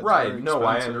expensive. yeah, it's Right. very No,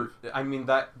 expensive. I mean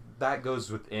that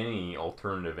goes with any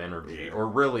alternative energy, or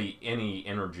really any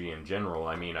energy in general.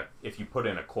 I mean, if you put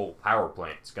in a coal power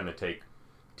plant, it's going to take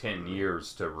 10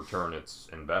 years to return its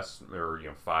investment, or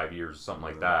 5 years, something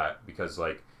like that, because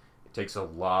like it takes a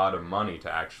lot of money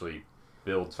to actually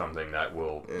build something that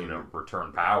will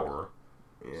return power.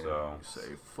 Yeah. So Say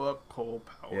fuck coal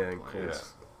power Yeah, and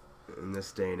plants. in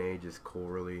this day and age, is coal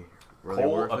really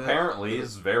coal worth it? apparently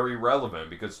is very relevant,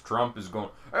 because Trump is going,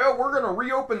 "Oh, we're going to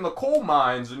reopen the coal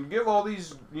mines and give all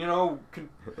these,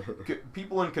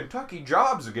 people in Kentucky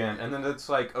jobs again." And then it's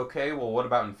like, okay, well, what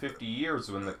about in 50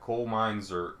 years when the coal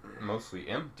mines are mostly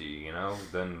empty,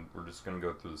 Then we're just going to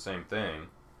go through the same thing.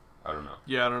 I don't know.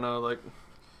 Yeah, I don't know.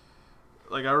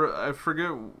 Like I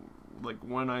forget like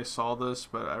when I saw this,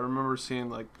 but I remember seeing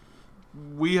like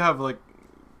we have like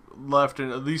left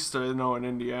in, at least I know in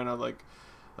Indiana, like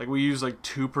we use like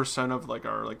 2% of like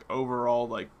our like overall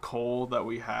like coal that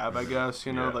we have, I guess,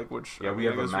 Yeah. like which Yeah, I we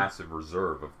mean, have I a guess massive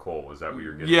reserve of coal. Is that what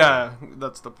you're getting? yeah,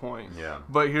 that's the point. Yeah.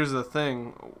 But here's the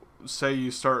thing. Say you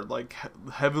start like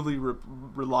heavily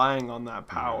relying on that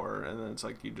power, and then it's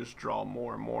like you just draw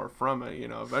more and more from it.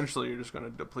 Eventually you're just going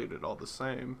to deplete it all the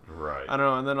same. Right. I don't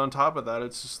know. And then on top of that,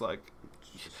 it's just like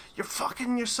you're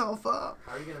fucking yourself up.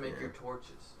 How are you gonna make your torches?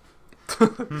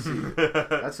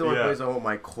 That's the only Yeah. place I want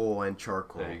my coal and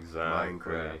charcoal. Exactly.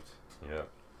 Minecraft. Yeah.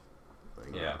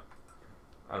 Like, Yeah.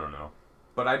 I don't know.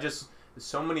 But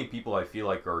so many people I feel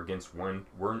like are against wind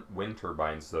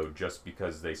turbines, though, just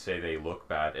because they say they look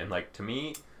bad. And like, to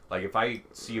me, like, if I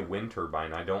see a wind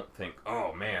turbine, I don't think,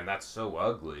 oh man, that's so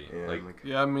ugly. Yeah, Like,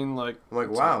 Yeah, I mean, like I'm like,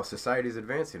 wow, society's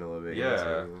advancing a little bit.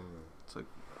 Yeah. it's like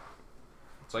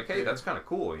it's like, hey, that's kind of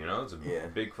cool, It's a Yeah.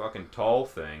 big fucking tall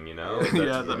thing, That's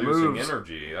Yeah, that producing moves.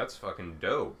 energy. That's fucking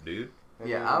dope, dude.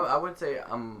 Yeah, I would say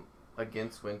I'm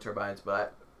against wind turbines,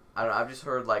 but I don't know, I've just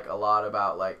heard like a lot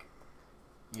about like,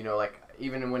 like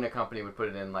even when a company would put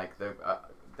it in, like the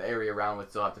area around would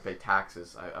still have to pay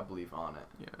taxes, I believe, on it.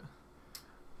 yeah,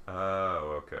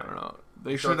 Oh, okay. I don't know.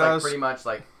 They So should it's like ask. pretty much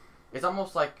like, it's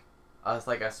almost like it's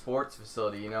like a sports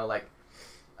facility, like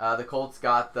the Colts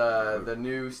got the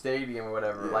new stadium or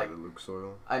whatever, Yeah, like. the Luke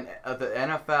Soil. And the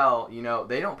NFL,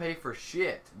 they don't pay for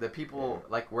shit. The people,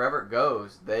 like, wherever it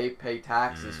goes, they pay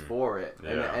taxes for it.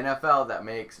 And Yeah. the NFL that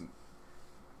makes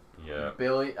Yeah.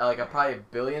 probably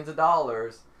billions of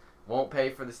dollars won't pay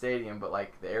for the stadium, but,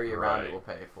 like, the area around it Right. will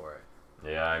pay for it.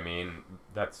 Yeah, I mean,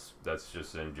 that's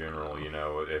just in general,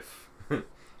 if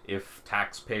if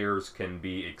taxpayers can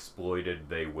be exploited,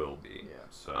 they will be. Yeah.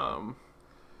 So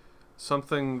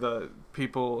Something that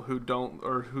people who don't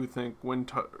or who think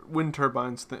wind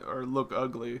turbines or look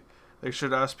ugly, they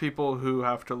should ask people who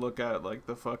have to look at like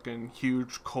the fucking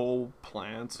huge coal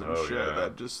plants and Oh, shit yeah.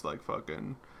 that just like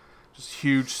fucking just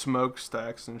huge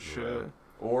smokestacks and shit. Yeah.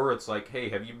 Or it's like, hey,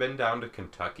 have you been down to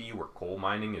Kentucky where coal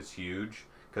mining is huge?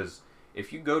 Because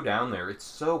if you go down there, it's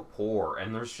so poor,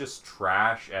 and there's just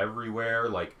trash everywhere.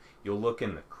 Like, you'll look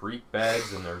in the creek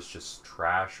beds, and there's just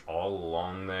trash all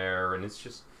along there, and it's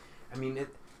just, I mean,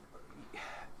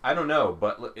 I don't know,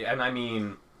 and I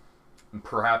mean,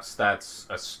 perhaps that's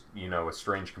a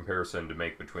strange comparison to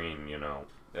make between,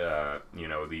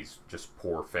 these just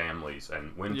poor families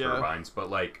and wind Yeah. turbines, but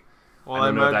like, Well, I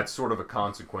don't know, imag- that's sort of a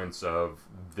consequence of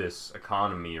this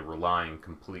economy relying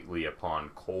completely upon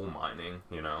coal mining,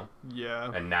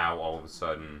 Yeah. and now all of a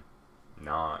sudden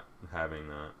not having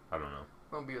that. I don't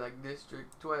Gonna be like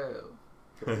District 12.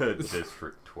 know.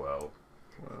 District 12.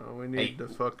 Well, we need to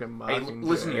fucking Hey, Mockingjay.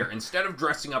 listen here. Instead of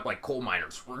dressing up like coal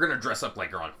miners, we're gonna dress up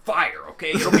like you're on fire,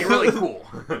 okay? It'll be really cool.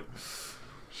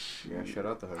 Yeah, shout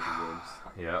out the Hunger Games.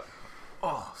 Yep.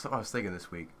 Oh, so I was thinking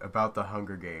this week about the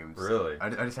Hunger Games. Really? I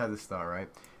just had this thought, right?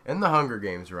 In the Hunger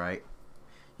Games, right?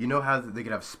 You know how they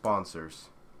could have sponsors,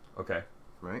 Okay.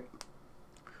 right?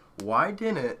 Why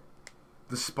didn't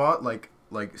the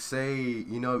say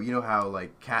you know how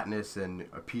like Katniss and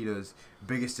Apita's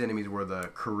biggest enemies were the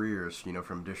careers,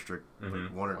 from District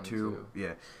Mhm. 1 or 1 and 2?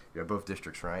 Yeah, both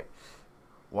districts, right?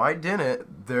 Why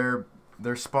didn't their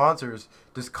sponsors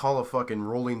just call a fucking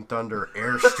Rolling Thunder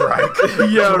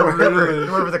airstrike? Yeah, to really.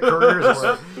 whoever the careers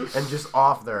were, and just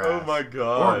off their ass. Oh my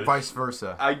god. Or vice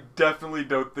versa. I definitely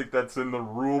don't think that's in the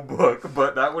rule book,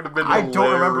 but that would have been I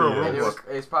don't remember a hilarious. rule And book.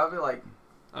 it's probably like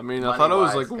I mean, I thought it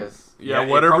was like, Yeah,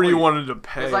 whatever probably, you wanted to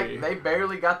pay. It's like they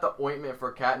barely got the ointment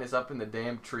for Katniss up in the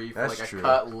damn tree for That's like a true.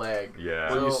 cut leg. Yeah.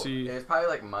 So Well, you see- it's probably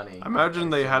like money. I imagine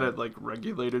they had it like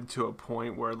regulated to a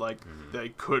point where like they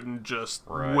couldn't just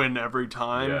win every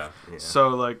time. Yeah. So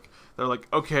like they're like,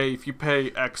 okay, if you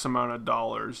pay X amount of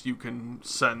dollars, you can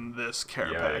send this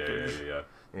care package.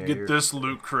 Yeah, Get this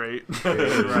loot crate. Yeah,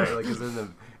 you're right. Like, 'cause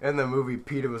in the movie,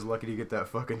 Peter was lucky to get that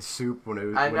fucking soup when it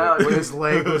was. I know, when his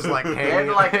leg was like They had hanging.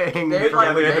 to, like- hanging they had to, like,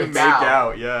 from They the- had to make make out.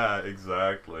 out. Yeah,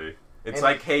 exactly. It's And-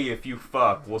 like, hey, if you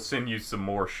fuck, we'll send you some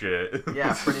more shit.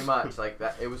 Yeah, pretty much like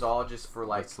that. It was all just for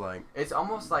like. It's like It's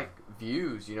almost like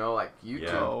views, you know, like YouTube.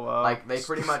 Yeah. Oh, wow. Like they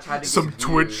pretty much had to Some get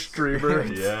Twitch views. streamer.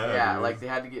 Yeah, dude. like they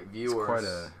had to get viewers quite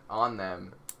a- on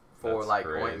them for That's like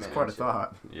crazy. ointment. it's quite a and shit.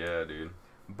 thought. Yeah, dude.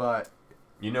 But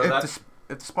You know if that's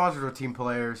if the sponsors were team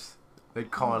players, they'd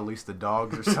call in at least the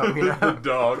dogs or something. You know?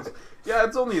 dogs. Yeah,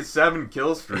 it's only a 7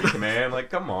 kill streak, man. Like,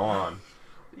 come on.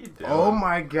 What are you doing? Oh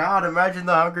my God! Imagine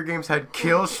the Hunger Games had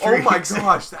kill Oh streaks. my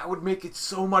gosh, that would make it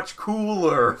so much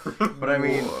cooler. But I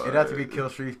mean, it'd have to be kill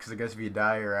streaks because I guess if you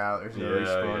die, you're out. There's no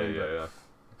respawning.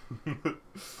 yeah.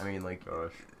 I mean, like,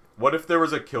 Gosh. What if there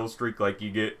was a kill streak, like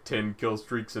you get 10 kill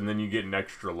streaks and then you get an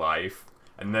extra life,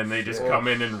 and then they just Shit. come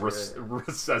in and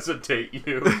resuscitate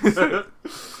you?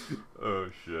 Oh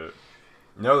shit.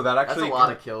 No, that That's actually. a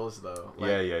lot of kills though. Like,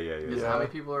 Yeah. because how many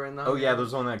people are in the? Oh yeah, Hunger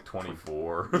there's only like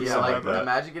 24. Games? Yeah, something like that.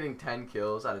 imagine getting 10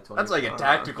 kills out of 20. That's like a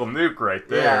tactical nuke right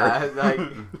there. Yeah,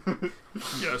 like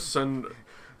Yeah, send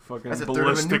fucking That's a third of a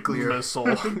ballistic nuclear.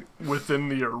 missile within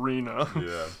the arena.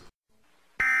 Yeah.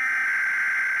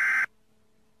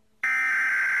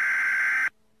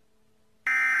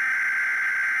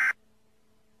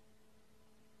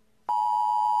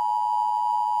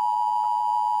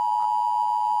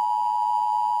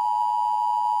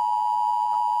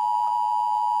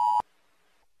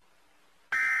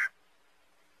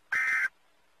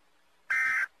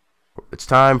 it's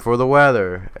time for the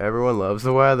weather. Everyone loves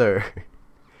the weather.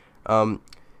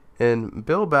 In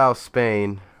Bilbao,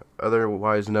 Spain,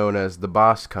 otherwise known as the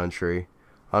Basque Country,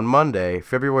 on Monday,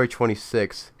 February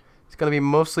 26th, it's going to be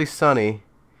mostly sunny,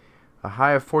 a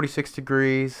high of 46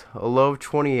 degrees, a low of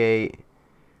 28,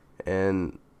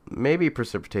 and maybe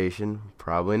precipitation,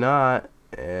 probably not,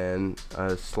 and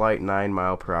a slight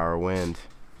 9-mile-per-hour wind.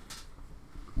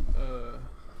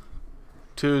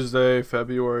 Tuesday,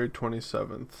 February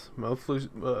 27th.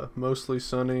 Mostly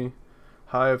sunny.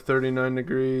 High of 39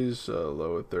 degrees,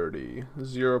 low of 30.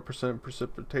 0%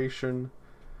 precipitation.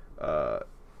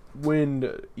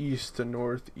 Wind east to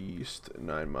northeast,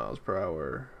 9 miles per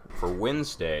hour. For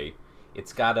Wednesday,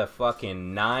 it's got a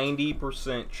fucking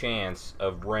 90% chance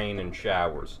of rain and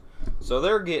showers. So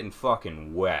they're getting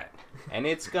fucking wet. And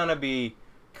it's gonna be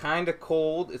kind of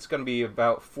cold. It's going to be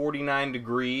about 49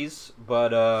 degrees,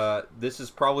 but this is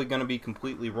probably going to be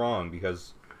completely wrong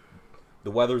because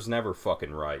the weather's never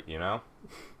fucking right, you know?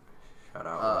 Shout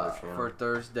out for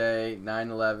Thursday,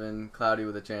 9/11, cloudy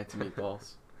with a chance of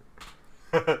meatballs.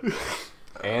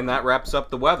 And that wraps up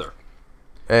the weather.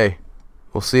 Hey,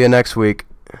 we'll see you next week,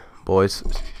 boys.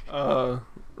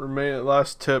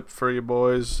 Last tip for you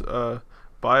boys,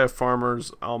 buy a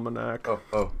farmer's almanac.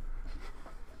 Oh.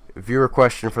 Viewer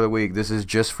question for the week. This is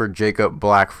just for Jacob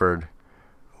Blackford.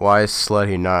 Why is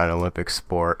sledding not an Olympic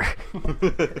sport?